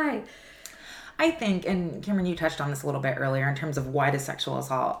 Why? I think, and Cameron, you touched on this a little bit earlier in terms of why does sexual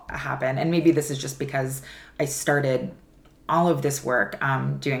assault happen? And maybe this is just because I started all of this work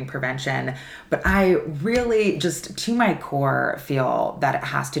doing prevention, but I really just to my core feel that it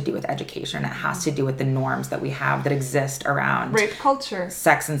has to do with education. It has to do with the norms that we have that exist around rape culture,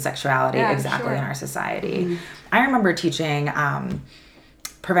 sex and sexuality in our society. I remember teaching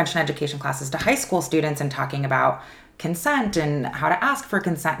prevention education classes to high school students and talking about consent and how to ask for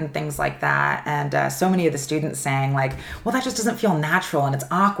consent and things like that. And so many of the students saying like, well, that just doesn't feel natural and it's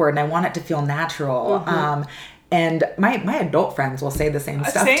awkward and I want it to feel natural. And my adult friends will say the same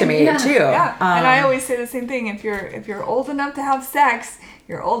stuff to me too. Yeah. And I always say the same thing. If you're old enough to have sex,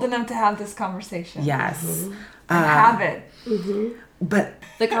 you're old enough to have this conversation. Yes. And have it. But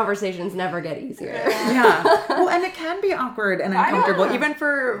the conversations never get easier. Yeah. Well, and it can be awkward and uncomfortable, even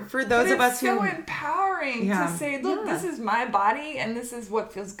for those of us who. It's so empowering to say, look, this is my body, and this is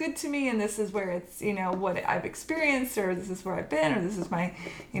what feels good to me, and this is where it's, what I've experienced, or this is where I've been, or this is my,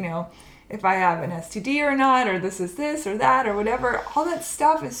 if I have an STD or not, or this is this or that, or whatever. All that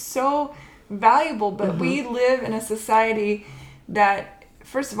stuff is so valuable, but we live in a society that,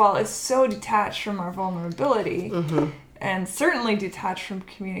 first of all, is so detached from our vulnerability and certainly detached from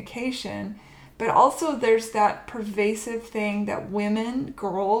communication. But also there's that pervasive thing that women,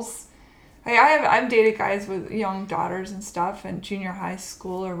 girls, I've dated guys with young daughters and stuff and junior high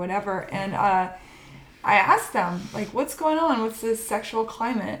school or whatever. And I asked them, like, what's going on? What's this sexual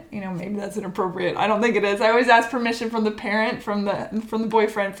climate? You know, maybe that's inappropriate. I don't think it is. I always ask permission from the parent, from the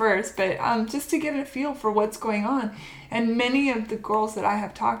boyfriend first, but just to get a feel for what's going on. And many of the girls that I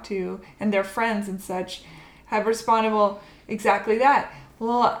have talked to and their friends and such have responded, well, exactly that.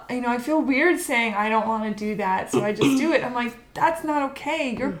 Well, you know, I feel weird saying I don't want to do that, so I just do it. I'm like, that's not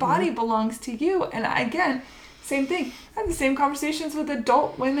okay. Your body belongs to you. And again, same thing. I have the same conversations with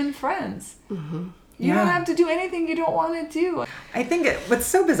adult women friends. You don't have to do anything you don't want to do. I think what's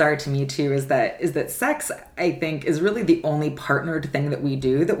so bizarre to me too is that sex, I think, is really the only partnered thing that we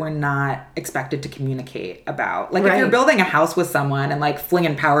do that we're not expected to communicate about. Like if you're building a house with someone and like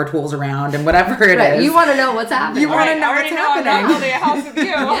flinging power tools around and whatever it is. You want to know what's happening. You want to know what's happening. I'm not building a house with you.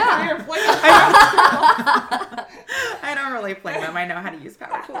 Yeah. You're flinging I don't really fling them. I know how to use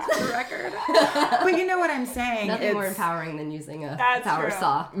power tools for the record. But you know what I'm saying? Nothing more empowering than using a That's power true.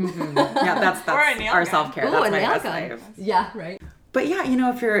 saw. Yeah, that's our self-care. Ooh, That's a my nail best gun. life. Yeah, right. But yeah, you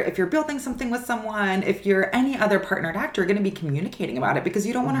know, if you're building something with someone, if you're any other partnered act, you're going to be communicating about it because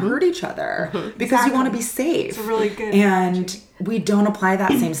you don't want to hurt each other, because you want to be safe. It's a really good And analogy. we don't apply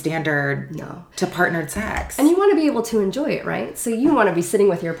that same standard to partnered sex. And you want to be able to enjoy it, right? So you want to be sitting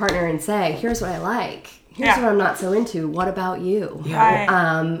with your partner and say, here's what I like. Here's what I'm not so into. What about you? Right.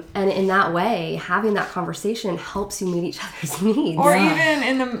 And in that way, having that conversation helps you meet each other's needs. Or even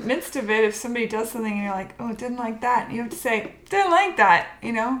in the midst of it, if somebody does something and you're like, oh, didn't like that, you have to say, didn't like that,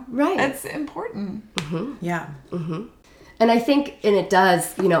 you know? Right. That's important. Yeah. And I think, and it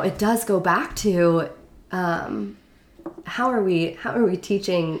does go back to how are we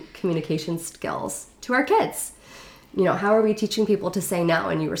teaching communication skills to our kids? You know, how are we teaching people to say no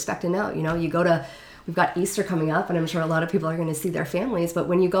and you respect a no? You know, we've got Easter coming up and I'm sure a lot of people are going to see their families, but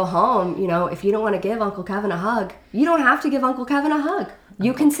when you go home, you know, if you don't want to give Uncle Kevin a hug, you don't have to give Uncle Kevin a hug.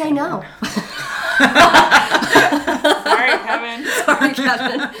 You can say no. Sorry, Kevin. Sorry,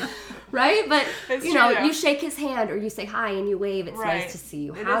 Kevin. Right? But, It's you know, true, though. you shake his hand or you say hi and you wave. It's Right. nice to see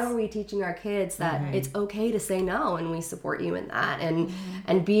you. It How is- are we teaching our kids that it's okay to say no and we support you in that?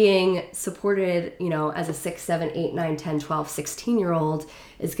 And being supported, you know, as a 6, 7, 8, 9, 10, 12, 16-year-old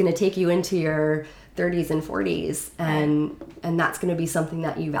is going to take you into your 30s and 40s. And that's going to be something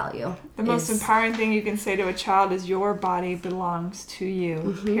that you value. The most empowering thing you can say to a child is your body belongs to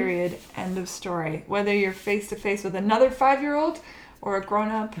you, period, end of story. Whether you're face to face with another 5-year-old or a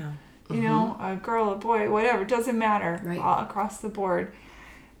grown-up, you know, a girl, a boy, whatever, doesn't matter, all across the board.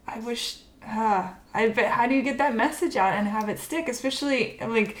 I wish, how do you get that message out and have it stick? Especially,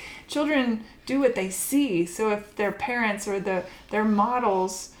 like, children do what they see. So if their parents or their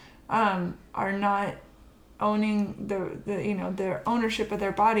models are not owning their ownership of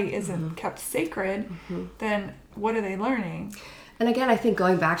their body isn't kept sacred, then what are they learning? And again, I think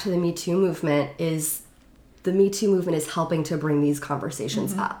going back to the Me Too movement is helping to bring these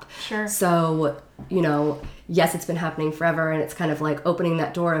conversations up. Sure. So, you know, yes, it's been happening forever and it's kind of like opening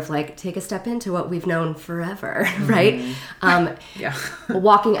that door of like, take a step into what we've known forever, right?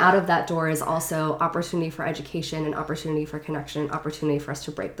 Walking out of that door is also opportunity for education and opportunity for connection, and opportunity for us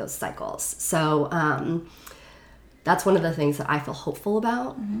to break those cycles. So, that's one of the things that I feel hopeful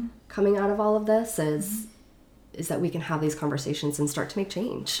about coming out of all of this is that we can have these conversations and start to make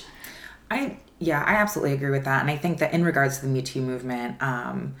change. I absolutely agree with that. And I think that in regards to the Me Too movement,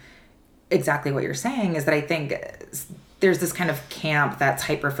 exactly what you're saying is that I think there's this kind of camp that's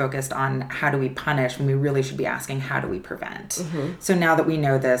hyper-focused on how do we punish when we really should be asking how do we prevent. So now that we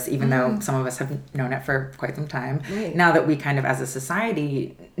know this, even though some of us have known it for quite some time, now that we kind of as a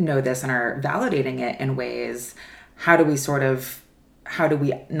society know this and are validating it in ways, how do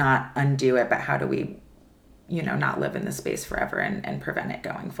we not undo it, but how do we, you know, not live in this space forever and prevent it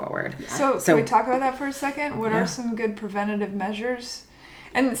going forward. So can we talk about that for a second? What are some good preventative measures?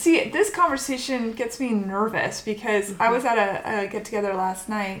 And see, this conversation gets me nervous because I was at a get-together last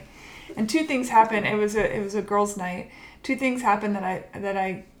night and two things happened. It was a girls' night. Two things happened that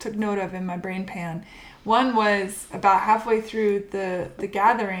I took note of in my brain pan. One was about halfway through the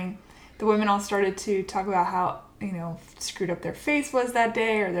gathering, the women all started to talk about how, you know, screwed up their face was that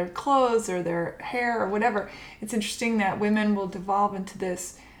day or their clothes or their hair or whatever. It's interesting that women will devolve into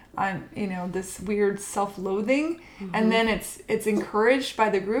this, you know, this weird self-loathing, and then it's encouraged by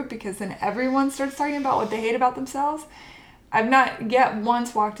the group because then everyone starts talking about what they hate about themselves. I've not yet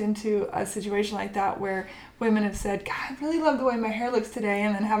once walked into a situation like that where women have said, God, I really love the way my hair looks today,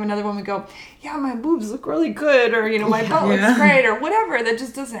 and then have another woman go, yeah, my boobs look really good, or, my butt looks great, or whatever. That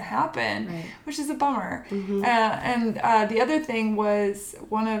just doesn't happen, right. Which is a bummer. And the other thing was,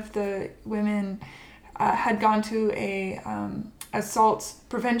 one of the women had gone to a assault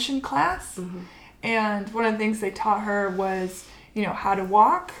prevention class, and one of the things they taught her was, how to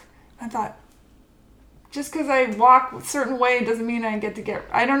walk. I thought, just because I walk a certain way doesn't mean I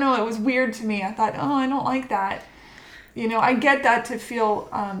I don't know, it was weird to me. I thought, oh, I don't like that. I get that to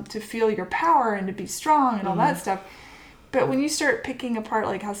feel your power and to be strong and all that stuff. But when you start picking apart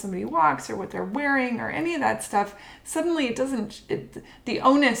like how somebody walks or what they're wearing or any of that stuff, suddenly the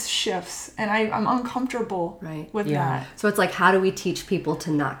onus shifts, and I'm uncomfortable with that. So it's like, how do we teach people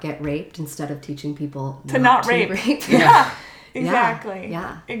to not get raped instead of teaching people to not rape? Yeah, exactly.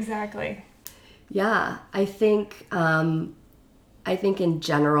 Yeah. Exactly. Yeah, I think in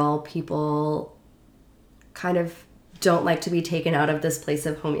general, people kind of don't like to be taken out of this place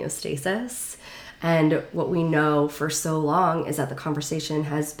of homeostasis. And what we know for so long is that the conversation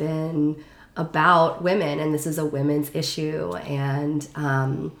has been about women, and this is a women's issue. And,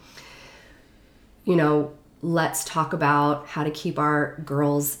 let's talk about how to keep our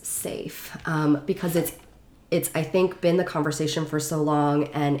girls safe, because it's, I think, been the conversation for so long,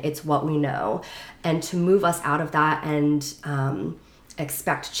 and it's what we know. And to move us out of that and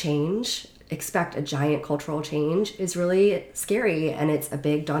expect a giant cultural change is really scary, and it's a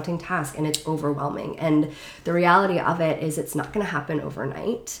big, daunting task, and it's overwhelming. And the reality of it is it's not going to happen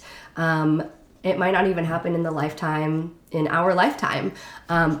overnight. It might not even happen in our lifetime.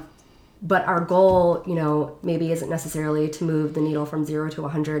 But our goal, maybe isn't necessarily to move the needle from 0 to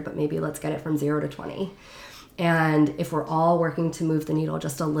 100, but maybe let's get it from 0 to 20. And if we're all working to move the needle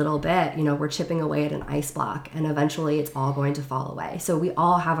just a little bit, we're chipping away at an ice block, and eventually it's all going to fall away. So we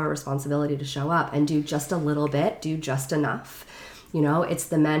all have a responsibility to show up and do just a little bit, do just enough. It's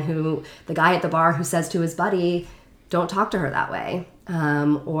the guy at the bar who says to his buddy, don't talk to her that way.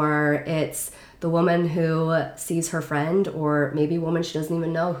 Or it's the woman who sees her friend, or maybe a woman she doesn't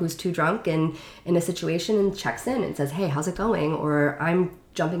even know, who's too drunk and in a situation, and checks in and says, hey, how's it going? Or I'm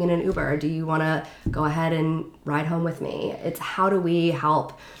jumping in an Uber. Do you want to go ahead and ride home with me? It's how do we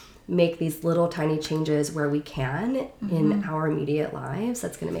help make these little tiny changes where we can in our immediate lives.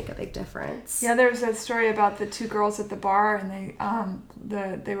 That's going to make a big difference. Yeah, there's a story about the two girls at the bar, and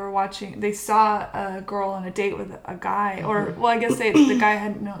they saw a girl on a date with a guy, or well, I guess the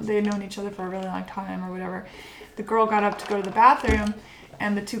guy they had known each other for a really long time or whatever. The girl got up to go to the bathroom,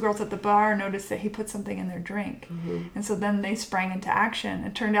 and the two girls at the bar noticed that he put something in their drink. And so then they sprang into action.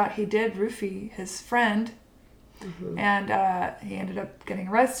 It turned out he did roofie his friend, and he ended up getting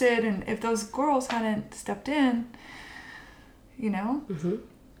arrested. And if those girls hadn't stepped in,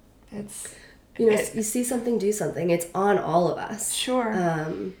 it's... you see something, do something. It's on all of us. Sure.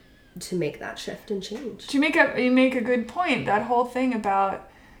 To make that shift and change. You make a good point. That whole thing about...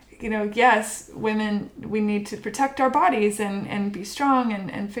 yes, women, we need to protect our bodies and be strong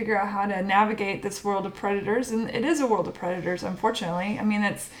and figure out how to navigate this world of predators. And it is a world of predators, unfortunately. I mean,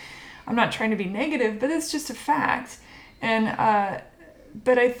 I'm not trying to be negative, but it's just a fact. And,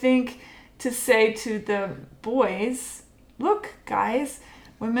 but I think to say to the boys, look, guys,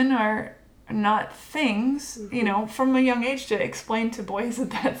 women are not things, from a young age, to explain to boys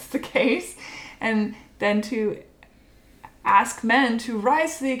that that's the case. And then to ask men to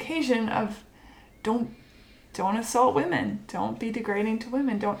rise to the occasion of don't assault women, don't be degrading to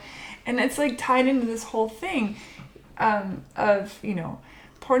women, and it's like tied into this whole thing of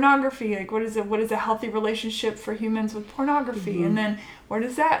pornography. Like what is a healthy relationship for humans with pornography, and then where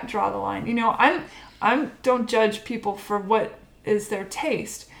does that draw the line? I'm don't judge people for what is their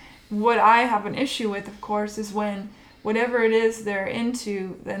taste. What I have an issue with, of course, is when whatever it is they're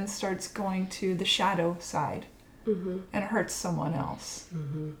into then starts going to the shadow side. And hurts someone else.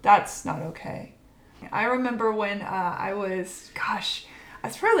 That's not okay. I remember when I was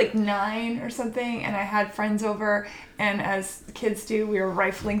probably like 9 or something, and I had friends over, and as kids do, we were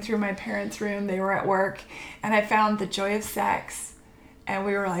rifling through my parents' room. They were at work, and I found The Joy of Sex, and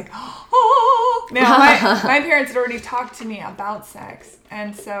we were like, oh! Now, my parents had already talked to me about sex,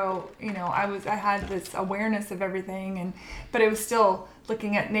 and so, I had this awareness of everything, but it was still...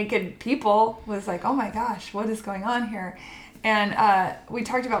 looking at naked people was like, oh my gosh, what is going on here? And we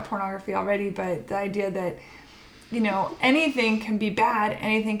talked about pornography already, but the idea that, anything can be bad,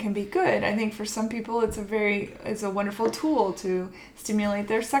 anything can be good. I think for some people it's a wonderful tool to stimulate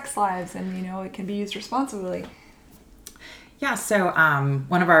their sex lives, and, it can be used responsibly. Yeah, so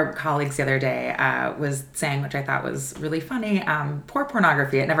one of our colleagues the other day was saying, which I thought was really funny, poor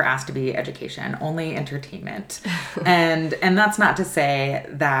pornography, it never asked to be education, only entertainment. and that's not to say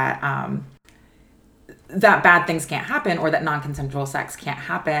that that bad things can't happen or that non-consensual sex can't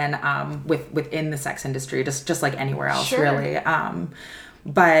happen within the sex industry, just like anywhere else, Sure. really.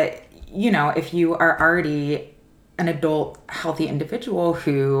 But, if you are already an adult, healthy individual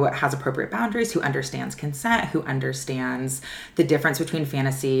who has appropriate boundaries, who understands consent, who understands the difference between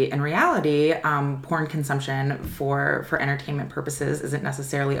fantasy and reality, porn consumption for entertainment purposes isn't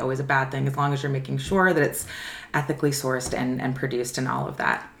necessarily always a bad thing, as long as you're making sure that it's ethically sourced and produced and all of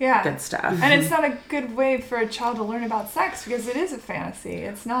that good stuff. And it's not a good way for a child to learn about sex because it is a fantasy.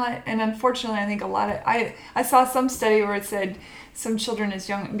 It's not, and unfortunately, I think I saw some study where it said some children as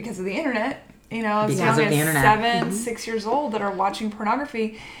young, because of the internet, as young as 7, 6 years old that are watching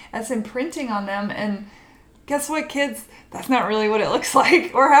pornography, that's imprinting on them. And guess what, kids? That's not really what it looks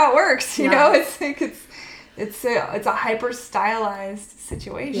like or how it works. It's a hyper stylized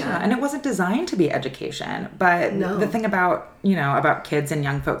situation. Yeah, and it wasn't designed to be education. But the thing about about kids and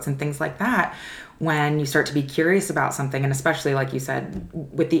young folks and things like that, when you start to be curious about something, and especially like you said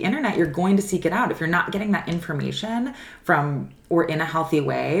with the internet, you're going to seek it out. If you're not getting that information from, or in a healthy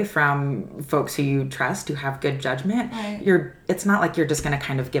way, from folks who you trust, who have good judgment, right. It's not like you're just going to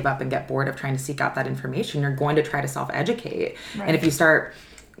kind of give up and get bored of trying to seek out that information. You're going to try to self-educate. Right. And if you start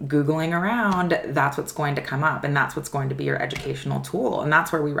Googling around, that's what's going to come up, and that's what's going to be your educational tool, and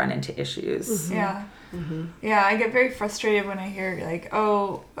that's where we run into issues. Mm-hmm. Yeah. Mm-hmm. Yeah, I get very frustrated when I hear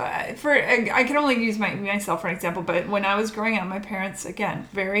I can only use myself for an example, but when I was growing up, my parents, again,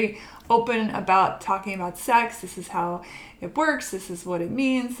 very open about talking about sex. This is how it works. This is what it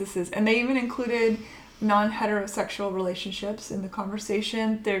means. And they even included non-heterosexual relationships in the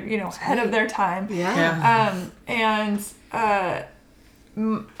conversation. They're, ahead of their time. Yeah.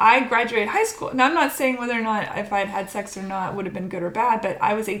 I graduated high school. Now, I'm not saying whether or not if I'd had sex or not would have been good or bad, but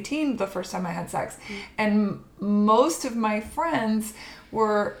I was 18 the first time I had sex. And most of my friends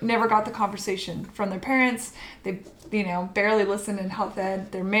never got the conversation from their parents. They, barely listened in health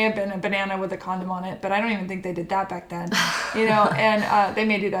ed. There may have been a banana with a condom on it, but I don't even think they did that back then. And they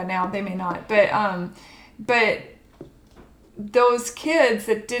may do that now. They may not. But those kids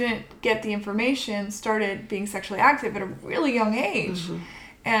that didn't get the information started being sexually active at a really young age. Mm-hmm.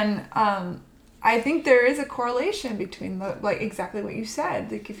 And I think there is a correlation between exactly what you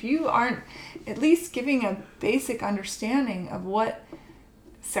said. Like, if you aren't at least giving a basic understanding of what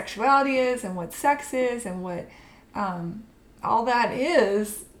sexuality is and what sex is and what all that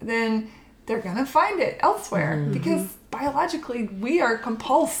is, then they're gonna find it elsewhere. Mm-hmm. Because biologically we are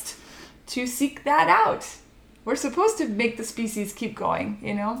compulsed to seek that out. We're supposed to make the species keep going,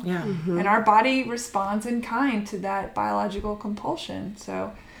 Yeah. Mm-hmm. And our body responds in kind to that biological compulsion.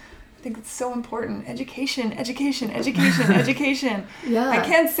 So I think it's so important. Education. Yeah. I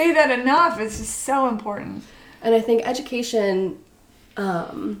can't say that enough. It's just so important. And I think education,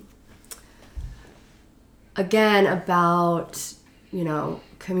 again, about,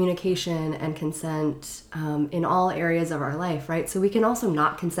 communication and consent in all areas of our life, right? So we can also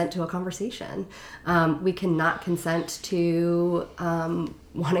not consent to a conversation. We can not consent to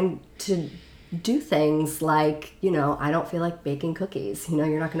wanting to do things like, I don't feel like baking cookies.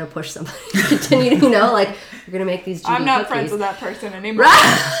 You're not going to push somebody to continue, you're going to make these Judy I'm not cookies. friends with that person anymore.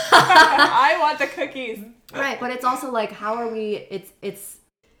 I want the cookies. Right, but it's also like, how are we, it's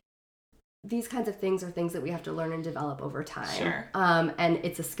these kinds of things are things that we have to learn and develop over time. Sure. And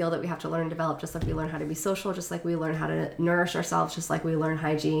it's a skill that we have to learn and develop, just like we learn how to be social, just like we learn how to nourish ourselves, just like we learn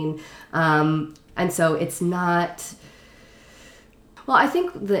hygiene. And so it's not... Well, I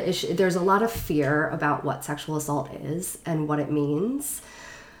think the issue, there's a lot of fear about what sexual assault is and what it means.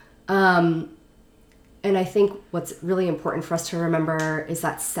 And I think what's really important for us to remember is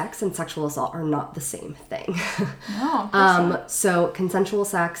that sex and sexual assault are not the same thing. No, so consensual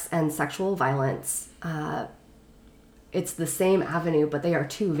sex and sexual violence, it's the same avenue, but they are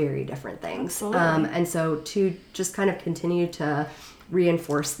two very different things. Absolutely. And so to just kind of continue to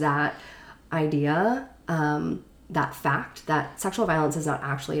reinforce that idea, that fact that sexual violence is not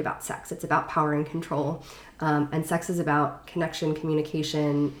actually about sex. It's about power and control. And sex is about connection,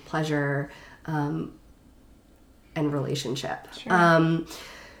 communication, pleasure, and relationship. Sure.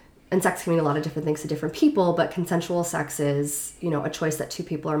 And sex can mean a lot of different things to different people, but consensual sex is, a choice that two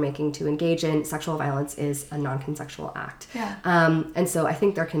people are making to engage in. Sexual violence is a non-consensual act. Yeah. And so I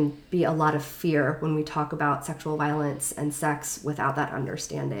think there can be a lot of fear when we talk about sexual violence and sex without that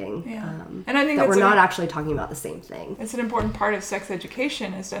understanding. Yeah. And I think that we're not actually talking about the same thing. It's an important part of sex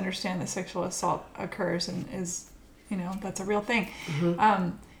education is to understand that sexual assault occurs and is that's a real thing.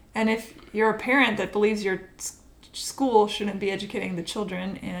 And if you're a parent that believes your school shouldn't be educating the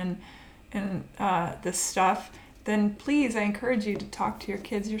children in this stuff, then please, I encourage you to talk to your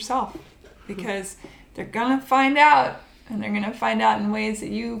kids yourself, because they're going to find out, and they're going to find out in ways that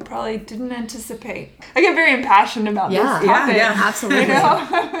you probably didn't anticipate. I get very impassioned about this topic. Yeah, absolutely.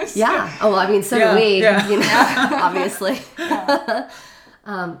 Yeah. Oh, well, I mean, so do we, obviously. Yeah.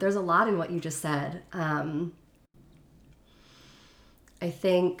 There's a lot in what you just said. I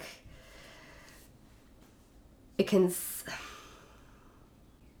think it can...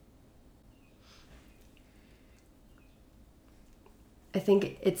 I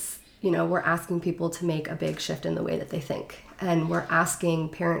think it's, we're asking people to make a big shift in the way that they think. And we're asking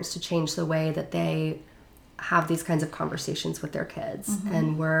parents to change the way that they have these kinds of conversations with their kids.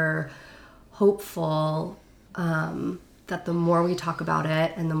 And we're hopeful that the more we talk about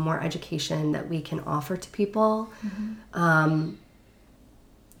it and the more education that we can offer to people, the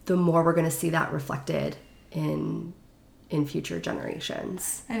more we're going to see that reflected in future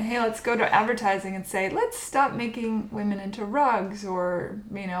generations. And hey, let's go to advertising and say, let's stop making women into rugs, or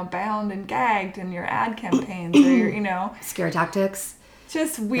bound and gagged in your ad campaigns, or your scare tactics.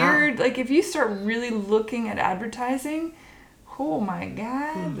 Just weird. Like, if you start really looking at advertising, oh my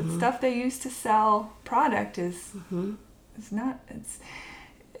God, the stuff they use to sell product is not.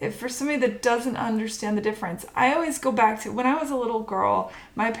 If for somebody that doesn't understand the difference, I always go back to when I was a little girl,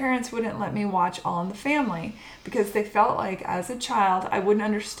 my parents wouldn't let me watch All in the Family because they felt like as a child I wouldn't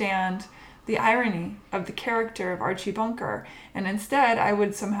understand the irony of the character of Archie Bunker, and instead I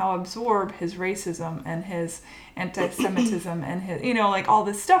would somehow absorb his racism and his anti-Semitism and his, like all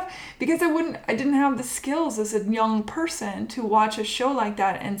this stuff, because I didn't have the skills as a young person to watch a show like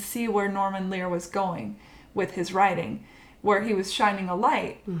that and see where Norman Lear was going with his writing, where he was shining a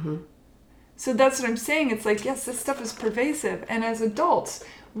light. So that's what I'm saying. It's like, yes, this stuff is pervasive, and as adults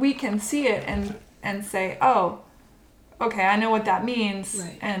we can see it and say, oh, okay, I know what that means,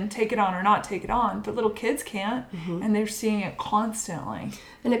 right, and take it on or not take it on. But little kids can't, and they're seeing it constantly.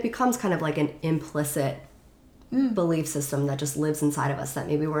 And it becomes kind of like an implicit belief system that just lives inside of us that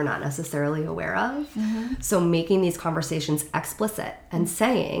maybe we're not necessarily aware of. So making these conversations explicit and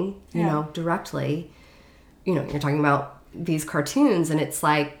saying, directly, you're talking about these cartoons, and it's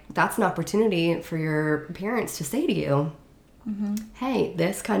like, that's an opportunity for your parents to say to you, hey,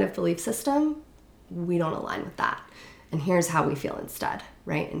 this kind of belief system, we don't align with that. And here's how we feel instead,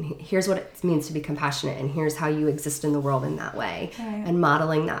 right? And here's what it means to be compassionate, and here's how you exist in the world in that way. Right. And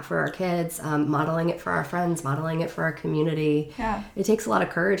modeling that for our kids, modeling it for our friends, modeling it for our community. Yeah. It takes a lot of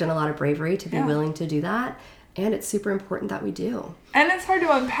courage and a lot of bravery to be willing to do that. And it's super important that we do. And it's hard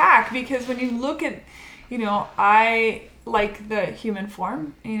to unpack, because when you look at, I like the human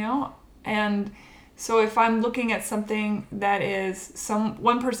form, and so if I'm looking at something that is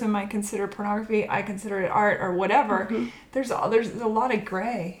one person might consider pornography, I consider it art or whatever, there's a lot of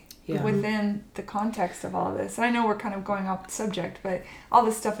gray within the context of all of this. And I know we're kind of going off the subject, but all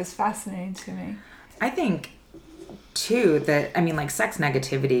this stuff is fascinating to me. I think too that, like sex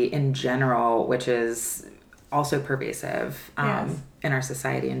negativity in general, which is also pervasive in our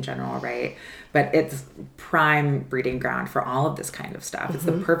society in general, right? But it's prime breeding ground for all of this kind of stuff. It's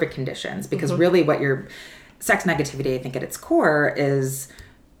the perfect conditions, because really what your sex negativity, I think at its core, is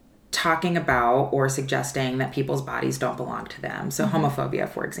talking about or suggesting that people's bodies don't belong to them. So homophobia,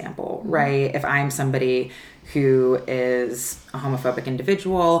 for example, right? If I'm somebody who is a homophobic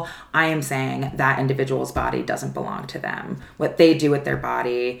individual, I am saying that individual's body doesn't belong to them. What they do with their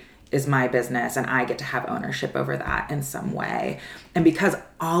body is my business, and I get to have ownership over that in some way. And because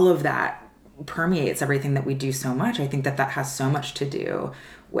all of that permeates everything that we do so much, I think that has so much to do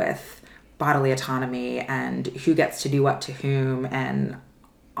with bodily autonomy and who gets to do what to whom and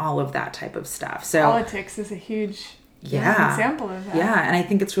all of that type of stuff. So politics is a huge example of that. Yeah, and I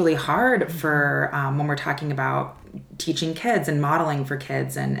think it's really hard for when we're talking about teaching kids and modeling for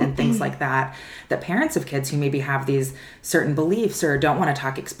kids and things like that parents of kids who maybe have these certain beliefs or don't want to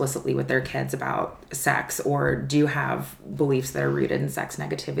talk explicitly with their kids about sex, or do have beliefs that are rooted in sex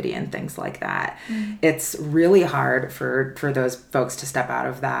negativity and things like that. It's really hard for those folks to step out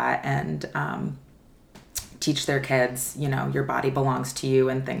of that and teach their kids, your body belongs to you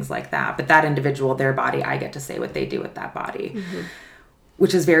and things like that. But that individual, their body, I get to say what they do with that body.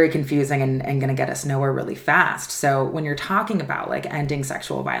 Which is very confusing and going to get us nowhere really fast. So when you're talking about like ending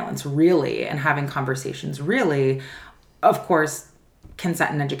sexual violence really and having conversations really, of course, consent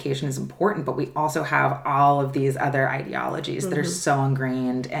and education is important, but we also have all of these other ideologies that are so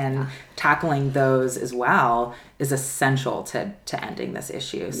ingrained, and tackling those as well is essential to ending this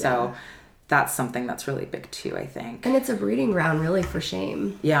issue. So that's something that's really big too, I think. And it's a breeding ground really for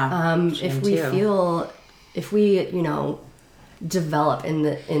shame. Yeah. If we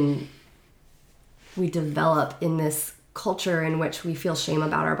develop in this culture in which we feel shame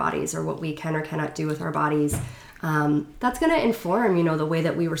about our bodies or what we can or cannot do with our bodies, that's going to inform, the way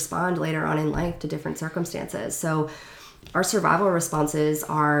that we respond later on in life to different circumstances. So our survival responses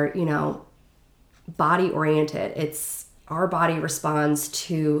are, body oriented. It's our body responds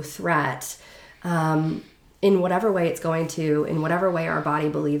to threat in whatever way it's going to, in whatever way our body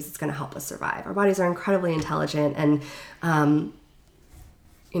believes it's going to help us survive. Our bodies are incredibly intelligent, and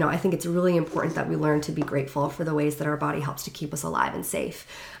I think it's really important that we learn to be grateful for the ways that our body helps to keep us alive and safe.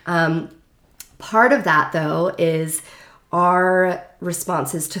 Part of that, though, is our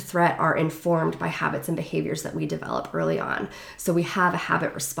responses to threat are informed by habits and behaviors that we develop early on. So we have a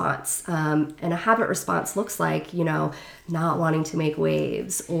habit response. And a habit response looks like, not wanting to make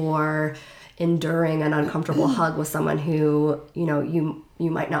waves or enduring an uncomfortable hug with someone who, you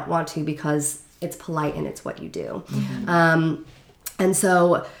might not want to because it's polite and it's what you do. Mm-hmm. And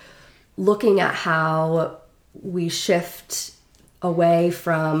so looking at how we shift away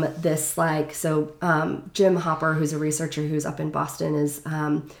from this, Jim Hopper, who's a researcher who's up in Boston, is,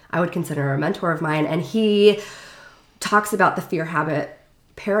 I would consider a mentor of mine. And he talks about the fear habit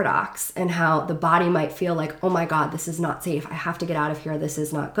paradox and how the body might feel like, oh my God, this is not safe. I have to get out of here. This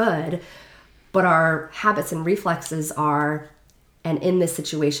is not good. But our habits and reflexes are, and in this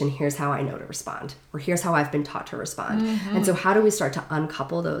situation, here's how I know to respond, or here's how I've been taught to respond. Mm-hmm. And so how do we start to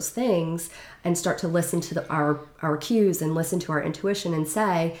uncouple those things and start to listen to our cues and listen to our intuition and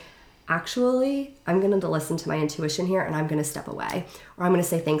say, actually, I'm going to listen to my intuition here and I'm going to step away, or I'm going to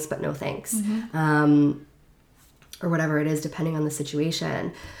say thanks, but no thanks, or whatever it is, depending on the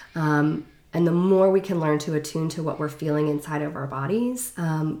situation. And the more we can learn to attune to what we're feeling inside of our bodies,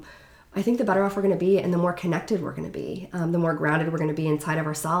 I think the better off we're going to be, and the more connected we're going to be, the more grounded we're going to be inside of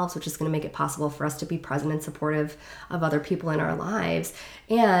ourselves, which is going to make it possible for us to be present and supportive of other people in our lives,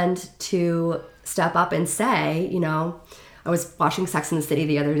 and to step up and say, I was watching Sex and the City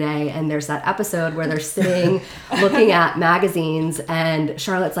the other day, and there's that episode where they're sitting looking at magazines, and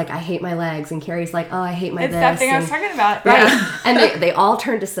Charlotte's like, I hate my legs, and Carrie's like, oh, I hate my this. It's that thing I was talking about. Right. Yeah. And they all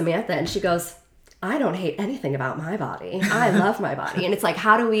turn to Samantha, and she goes, I don't hate anything about my body. I love my body. And it's like,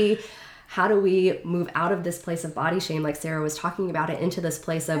 how do we move out of this place of body shame, like Sarah was talking about, it into this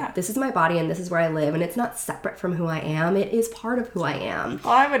place of, this is my body and this is where I live, and it's not separate from who I am. It is part of who I am.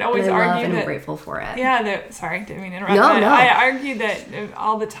 Well, I would always argue and that, I'm grateful for it. Yeah, sorry, didn't mean to interrupt. No. I argue that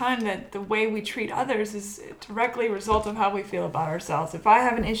all the time that the way we treat others is directly a result of how we feel about ourselves. If I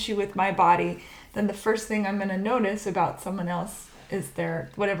have an issue with my body, then the first thing I'm going to notice about someone else is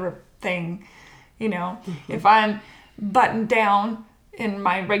their whatever thing, Mm-hmm. If I'm buttoned down in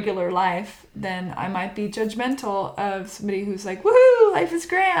my regular life, then I might be judgmental of somebody who's like, woohoo, life is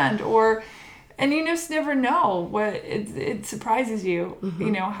grand, and you just never know what it surprises you,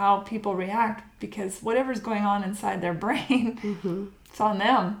 mm-hmm. How people react, because whatever's going on inside their brain, mm-hmm. it's on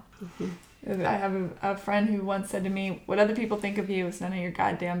them. Mm-hmm. I have a friend who once said to me, what other people think of you is none of your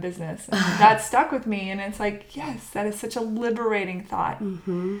goddamn business. And that stuck with me, and it's like, yes, that is such a liberating thought.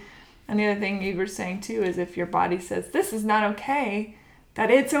 Mm-hmm. And the other thing you were saying too is if your body says this is not okay, that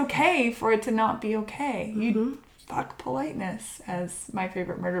it's okay for it to not be okay. Mm-hmm. You fuck politeness, as my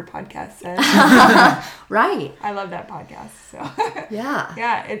favorite murder podcast says. Right. I love that podcast. So yeah.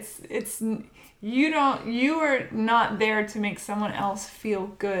 Yeah, it's you are not there to make someone else feel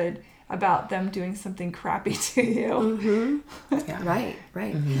good about them doing something crappy to you. Mm-hmm. Yeah. Right.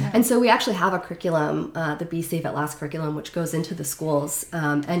 Mm-hmm. And so we actually have a curriculum, the Be Safe at Last curriculum, which goes into the schools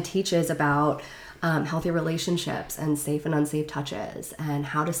and teaches about healthy relationships and safe and unsafe touches and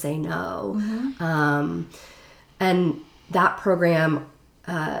how to say no. Mm-hmm. And that program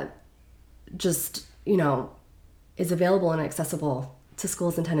just, is available and accessible to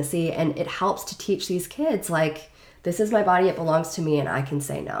schools in Tennessee. And it helps to teach these kids, like, this is my body, it belongs to me, and I can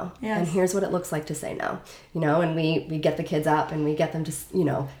say no. Yes. And here's what it looks like to say no. And we get the kids up and we get them to,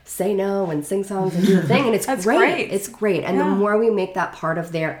 say no and sing songs and do the thing. And it's great. It's great. And the more we make that part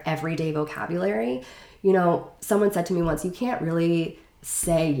of their everyday vocabulary, someone said to me once, you can't really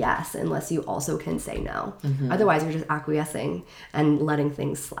say yes unless you also can say no. Mm-hmm. Otherwise, you're just acquiescing and letting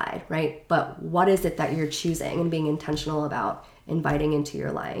things slide, right? But what is it that you're choosing and being intentional about inviting into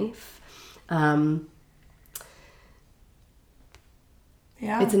your life?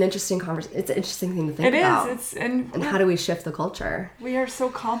 Yeah. It's an interesting conversation. It's an interesting thing to think about. It is. And how do we shift the culture? We are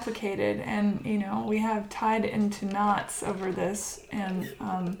so complicated, and we have tied into knots over this. And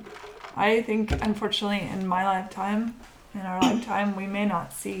I think, unfortunately, in my lifetime, in our lifetime, we may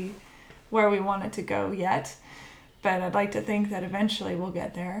not see where we want it to go yet, but I'd like to think that eventually we'll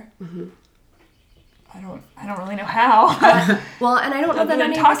get there. Mm-hmm. I don't really know how. Well, and I don't know Other that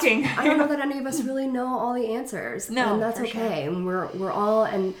than any talking. of us, I don't know that any of us really know all the answers. No, and that's for okay. And we're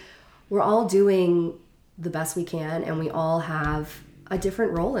all doing the best we can, and we all have a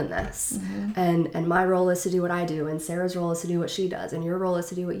different role in this. Mm-hmm. And my role is to do what I do, and Sarah's role is to do what she does, and your role is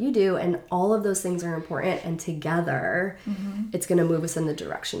to do what you do, and all of those things are important, and together it's going to move us in the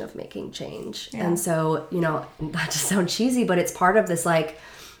direction of making change. Yeah. And so, not to sound cheesy, but it's part of this, like,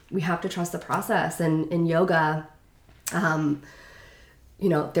 we have to trust the process. And in yoga,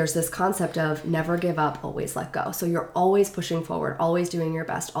 there's this concept of never give up, always let go. So you're always pushing forward, always doing your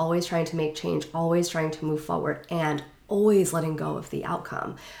best, always trying to make change, always trying to move forward, and always letting go of the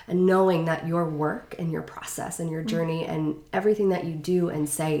outcome, and knowing that your work and your process and your journey and everything that you do and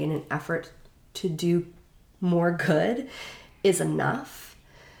say in an effort to do more good is enough.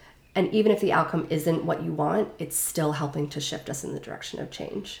 And even if the outcome isn't what you want, it's still helping to shift us in the direction of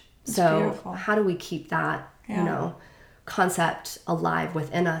change. So beautiful. How do we keep that, concept alive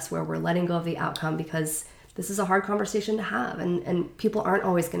within us, where we're letting go of the outcome, because this is a hard conversation to have, and people aren't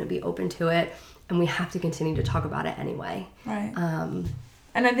always going to be open to it, and we have to continue to talk about it anyway. Right.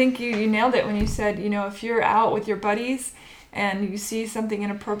 And I think you nailed it when you said, if you're out with your buddies and you see something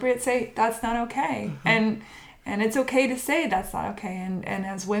inappropriate, say, that's not okay. And it's okay to say that's not okay. And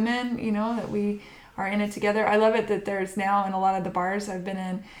as women, that we are in it together. I love it that there's now in a lot of the bars I've been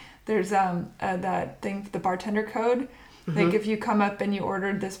in, there's that thing, the bartender code. Like if you come up and you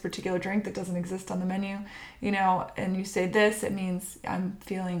ordered this particular drink that doesn't exist on the menu, and you say this, it means I'm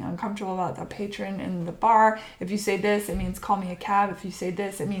feeling uncomfortable about the patron in the bar. If you say this, it means call me a cab. If you say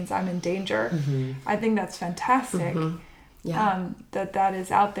this, it means I'm in danger. I think that's fantastic. Yeah. That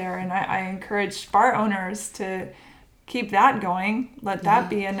is out there. And I encourage bar owners to keep that going. Let that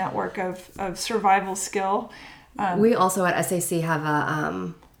be a network of survival skill. We also at SAC have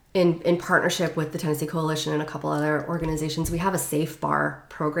a, in partnership with the Tennessee Coalition and a couple other organizations, we have a safe bar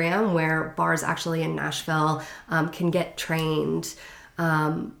program where bars actually in Nashville can get trained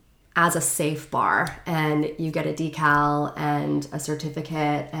as a safe bar, and you get a decal and a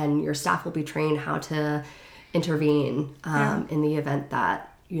certificate, and your staff will be trained how to intervene in the event that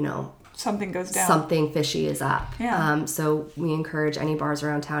something goes down, something fishy is up. So we encourage any bars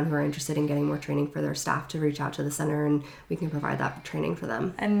around town who are interested in getting more training for their staff to reach out to the center, and we can provide that training for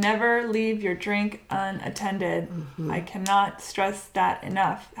them. And never leave your drink unattended. I cannot stress that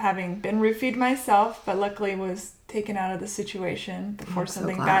enough. Having been roofied myself, but luckily was taken out of the situation before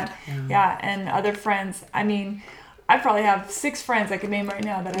something bad. And other friends. I mean, I probably have 6 friends I could name right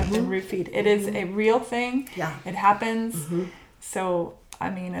now that have been roofied. It is a real thing. It happens. So, I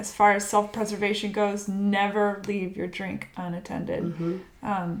mean, as far as self-preservation goes, never leave your drink unattended.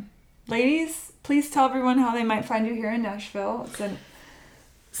 Ladies, please tell everyone how they might find you here in Nashville.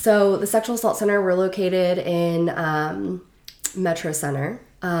 So the Sexual Assault Center, we're located in Metro Center.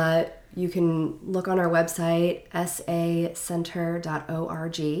 You can look on our website, sacenter.org.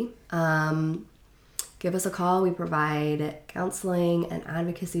 Give us a call. We provide counseling and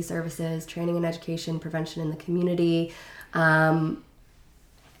advocacy services, training and education, prevention in the community.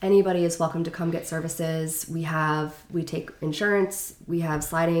 Anybody is welcome to come get services. We take insurance. We have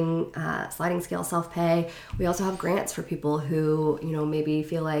sliding scale self-pay. We also have grants for people who, maybe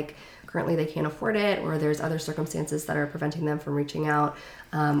feel like currently they can't afford it, or there's other circumstances that are preventing them from reaching out.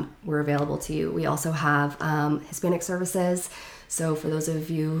 We're available to you. We also have Hispanic services. So for those of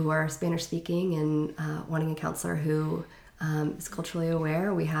you who are Spanish speaking and wanting a counselor who is culturally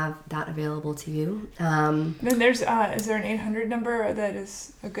aware, we have that available to you. Then there's, is there an 800 number that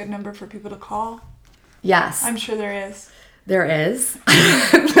is a good number for people to call? Yes. I'm sure there is. There is.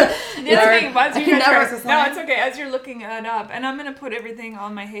 The other thing, it's okay. As you're looking it up, and I'm going to put everything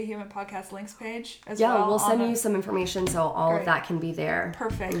on my Hey Human podcast links page as well. Yeah, we'll send you some information so all of that can be there.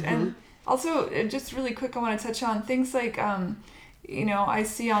 Perfect. And also, just really quick, I want to touch on things like, I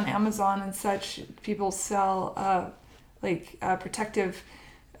see on Amazon and such, people sell protective,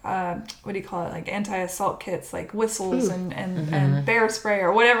 what do you call it? Like anti-assault kits, like whistles and bear spray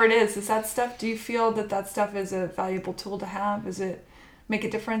or whatever it is. Is that stuff, do you feel that stuff is a valuable tool to have? Does it make a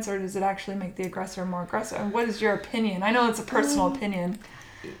difference, or does it actually make the aggressor more aggressive? And what is your opinion? I know it's a personal opinion.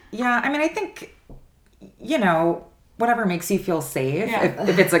 Yeah, I mean, I think, whatever makes you feel safe. Yeah.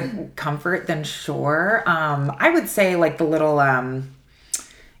 If it's a comfort, then sure. I would say like the little, a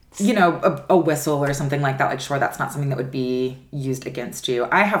whistle or something like that. Like, sure, that's not something that would be used against you.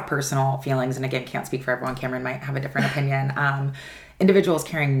 I have personal feelings, and again, can't speak for everyone. Cameron might have a different opinion. Individuals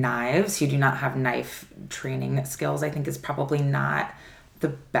carrying knives who do not have knife training skills, I think, is probably not the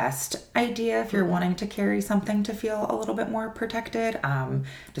best idea if you're wanting to carry something to feel a little bit more protected,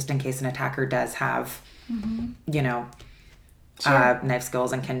 just in case an attacker does have, you know, knife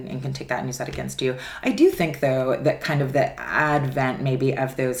skills and can take that and use that against you. I do think, though, that kind of the advent maybe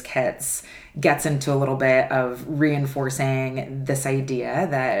of those kits gets into a little bit of reinforcing this idea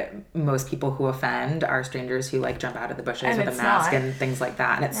that most people who offend are strangers who like jump out of the bushes with a mask and things like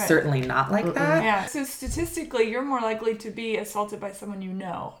that. And it's certainly not like that. Yeah. So statistically, you're more likely to be assaulted by someone you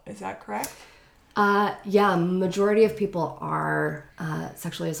know. Is that correct? Yeah, majority of people are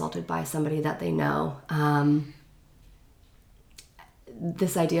sexually assaulted by somebody that they know.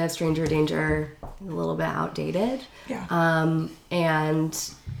 This idea of stranger danger is a little bit outdated. Yeah.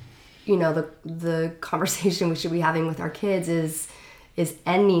 And, you know, the conversation we should be having with our kids is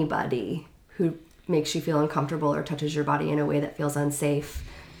anybody who makes you feel uncomfortable or touches your body in a way that feels unsafe,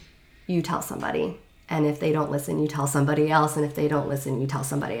 you tell somebody. And if they don't listen, you tell somebody else. And if they don't listen, you tell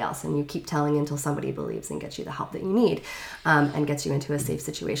somebody else. And you keep telling until somebody believes and gets you the help that you need, and gets you into a safe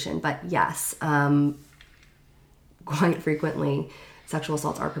situation. But yes, quite frequently, sexual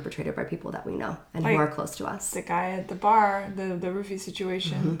assaults are perpetrated by people that we know and who are close to us. The guy at the bar, the roofie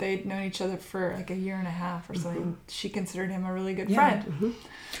situation, they'd known each other for like a year and a half or something. She considered him a really good friend.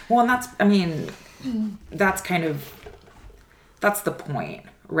 Well, and that's the point,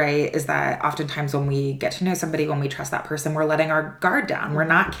 right? Is that oftentimes when we get to know somebody, when we trust that person, we're letting our guard down. We're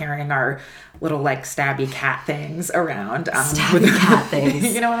not carrying our little like stabby cat things around. Stabby cat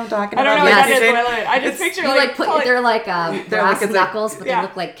things. You know what I'm talking I about? don't know what that is, but I love it. I just picture they're like brass knuckles, but they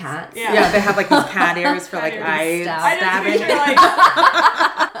look like cats. Yeah, they have like these cat ears for like eye stabbing.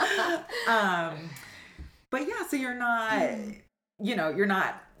 But yeah, so you're not, you're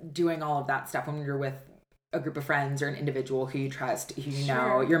not doing all of that stuff when you're with a group of friends or an individual who you trust, who you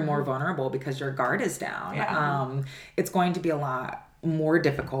know. You're more vulnerable because your guard is down. Yeah. It's going to be a lot more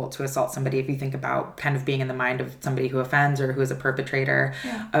difficult to assault somebody if you think about kind of being in the mind of somebody who offends or who is a perpetrator,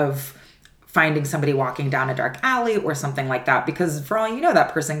 of finding somebody walking down a dark alley or something like that, because for all you know,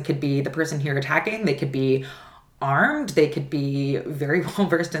 that person could be the person here attacking. They could be armed. They could be very well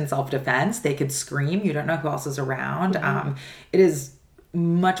versed in self-defense. They could scream. You don't know who else is around. It is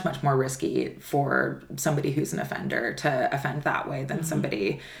much, much more risky for somebody who's an offender to offend that way than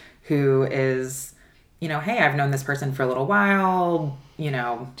somebody who is, hey, I've known this person for a little while,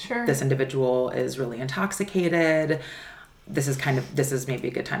 this individual is really intoxicated. This is maybe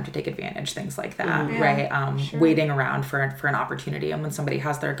a good time to take advantage, things like that, right? Waiting around for an opportunity. And when somebody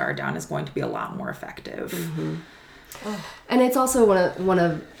has their guard down is going to be a lot more effective. And it's also one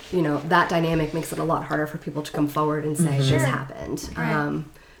of that dynamic makes it a lot harder for people to come forward and say this happened. Right.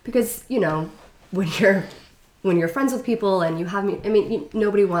 Because, when you're friends with people and you have,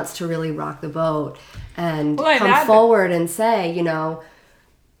 nobody wants to really rock the boat and come forward and say,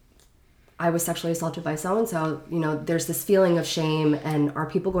 I was sexually assaulted by so-and-so, there's this feeling of shame, and are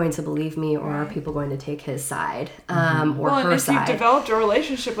people going to believe me, or are people going to take his side, or her side? Well, and if you've developed a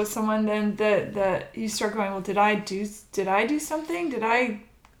relationship with someone, then that you start going, well, did I do something? Did I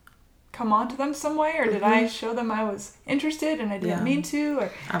come on to them some way, or did I show them I was interested and I didn't mean to, or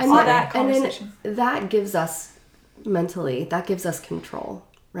all that conversation? And that gives us control.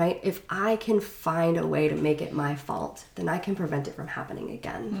 Right? If I can find a way to make it my fault, then I can prevent it from happening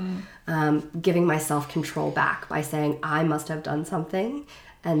again. Giving myself control back by saying, I must have done something,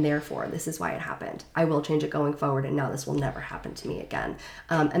 and therefore this is why it happened. I will change it going forward, and now this will never happen to me again.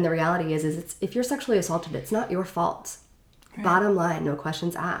 And the reality is if you're sexually assaulted, it's not your fault. Right. Bottom line, no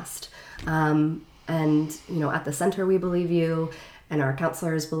questions asked. And, at the center, we believe you. And our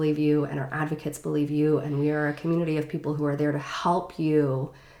counselors believe you, and our advocates believe you, and we are a community of people who are there to help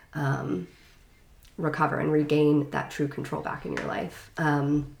you recover and regain that true control back in your life.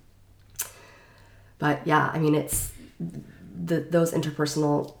 But yeah, it's those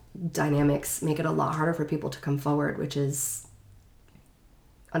interpersonal dynamics make it a lot harder for people to come forward, which is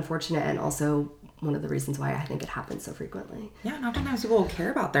unfortunate, and also one of the reasons why I think it happens so frequently. Yeah, and oftentimes people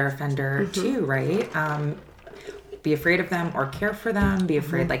care about their offender too, right? Be afraid of them or care for them, be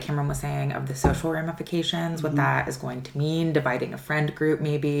afraid, like Cameron was saying, of the social ramifications, what that is going to mean, dividing a friend group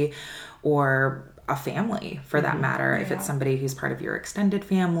maybe, or a family for that matter, if it's somebody who's part of your extended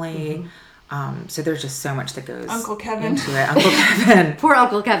family. So there's just so much that goes Uncle Kevin. into it. Uncle Kevin. Poor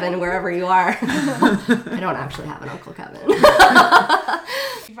Uncle Kevin, wherever you are. I don't actually have an Uncle Kevin. Did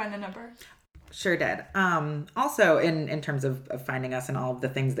you find the number? Sure did. Also, in terms of finding us and all of the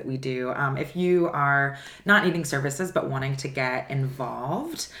things that we do, if you are not needing services but wanting to get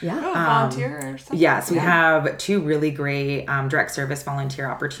involved, Volunteer or something. yes, we have 2 really great direct service volunteer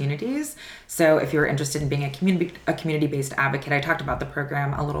opportunities. So if you're interested in being a community-based advocate, I talked about the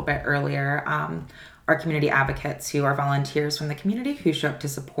program a little bit earlier. Our community advocates who are volunteers from the community who show up to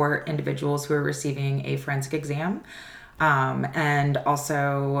support individuals who are receiving a forensic exam. And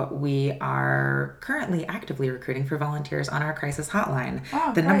also we are currently actively recruiting for volunteers on our crisis hotline.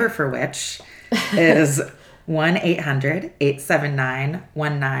 The number for which is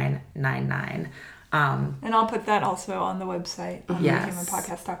 1-800-879-1999. And I'll put that also on the website, on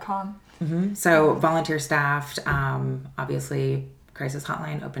thehumanpodcast.com. So volunteer staffed, obviously crisis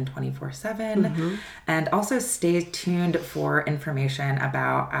hotline open 24/7. And also stay tuned for information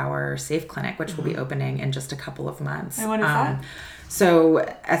about our Safe Clinic, which will be opening in just a couple of months. And what is that? So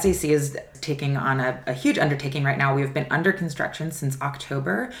SAC is taking on a huge undertaking right now. We've been under construction since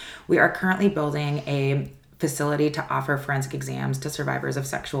October. We are currently building a facility to offer forensic exams to survivors of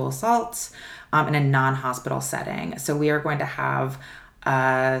sexual assaults in a non-hospital setting. So we are going to have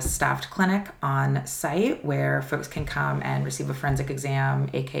a staffed clinic on site where folks can come and receive a forensic exam,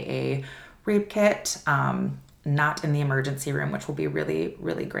 aka rape kit, not in the emergency room, which will be really,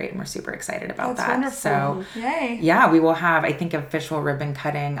 really great, and we're super excited about that. Wonderful. So yay. Yeah, we will have, I think, official ribbon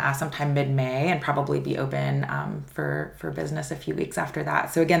cutting sometime mid-May, and probably be open for business a few weeks after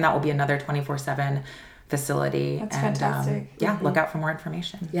that. So again, that will be another 24/7 facility. That's fantastic. Look out for more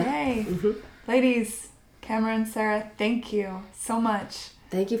information. Yay. Ladies, Cameron, Sarah, thank you so much.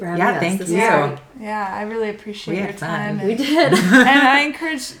 Thank you for having us. Thank This you. was great. Yeah, I really appreciate We your had fun. time. We did. And I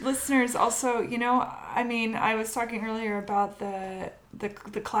encourage listeners also, I was talking earlier about the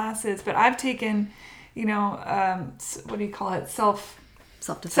classes, but I've taken, what do you call it?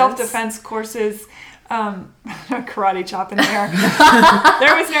 Self-defense courses. Karate chop in there.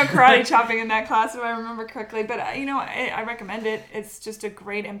 There was no karate chopping in that class, if I remember correctly. But, I recommend it. It's just a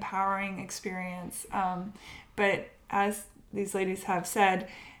great, empowering experience. But as these ladies have said,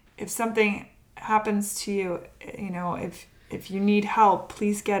 if something happens to you, if you need help,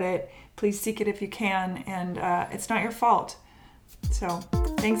 please get it. Please seek it if you can. And it's not your fault. So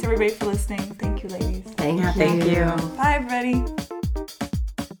thanks, everybody, for listening. Thank you, ladies. Thank you. Thank you. Bye, everybody.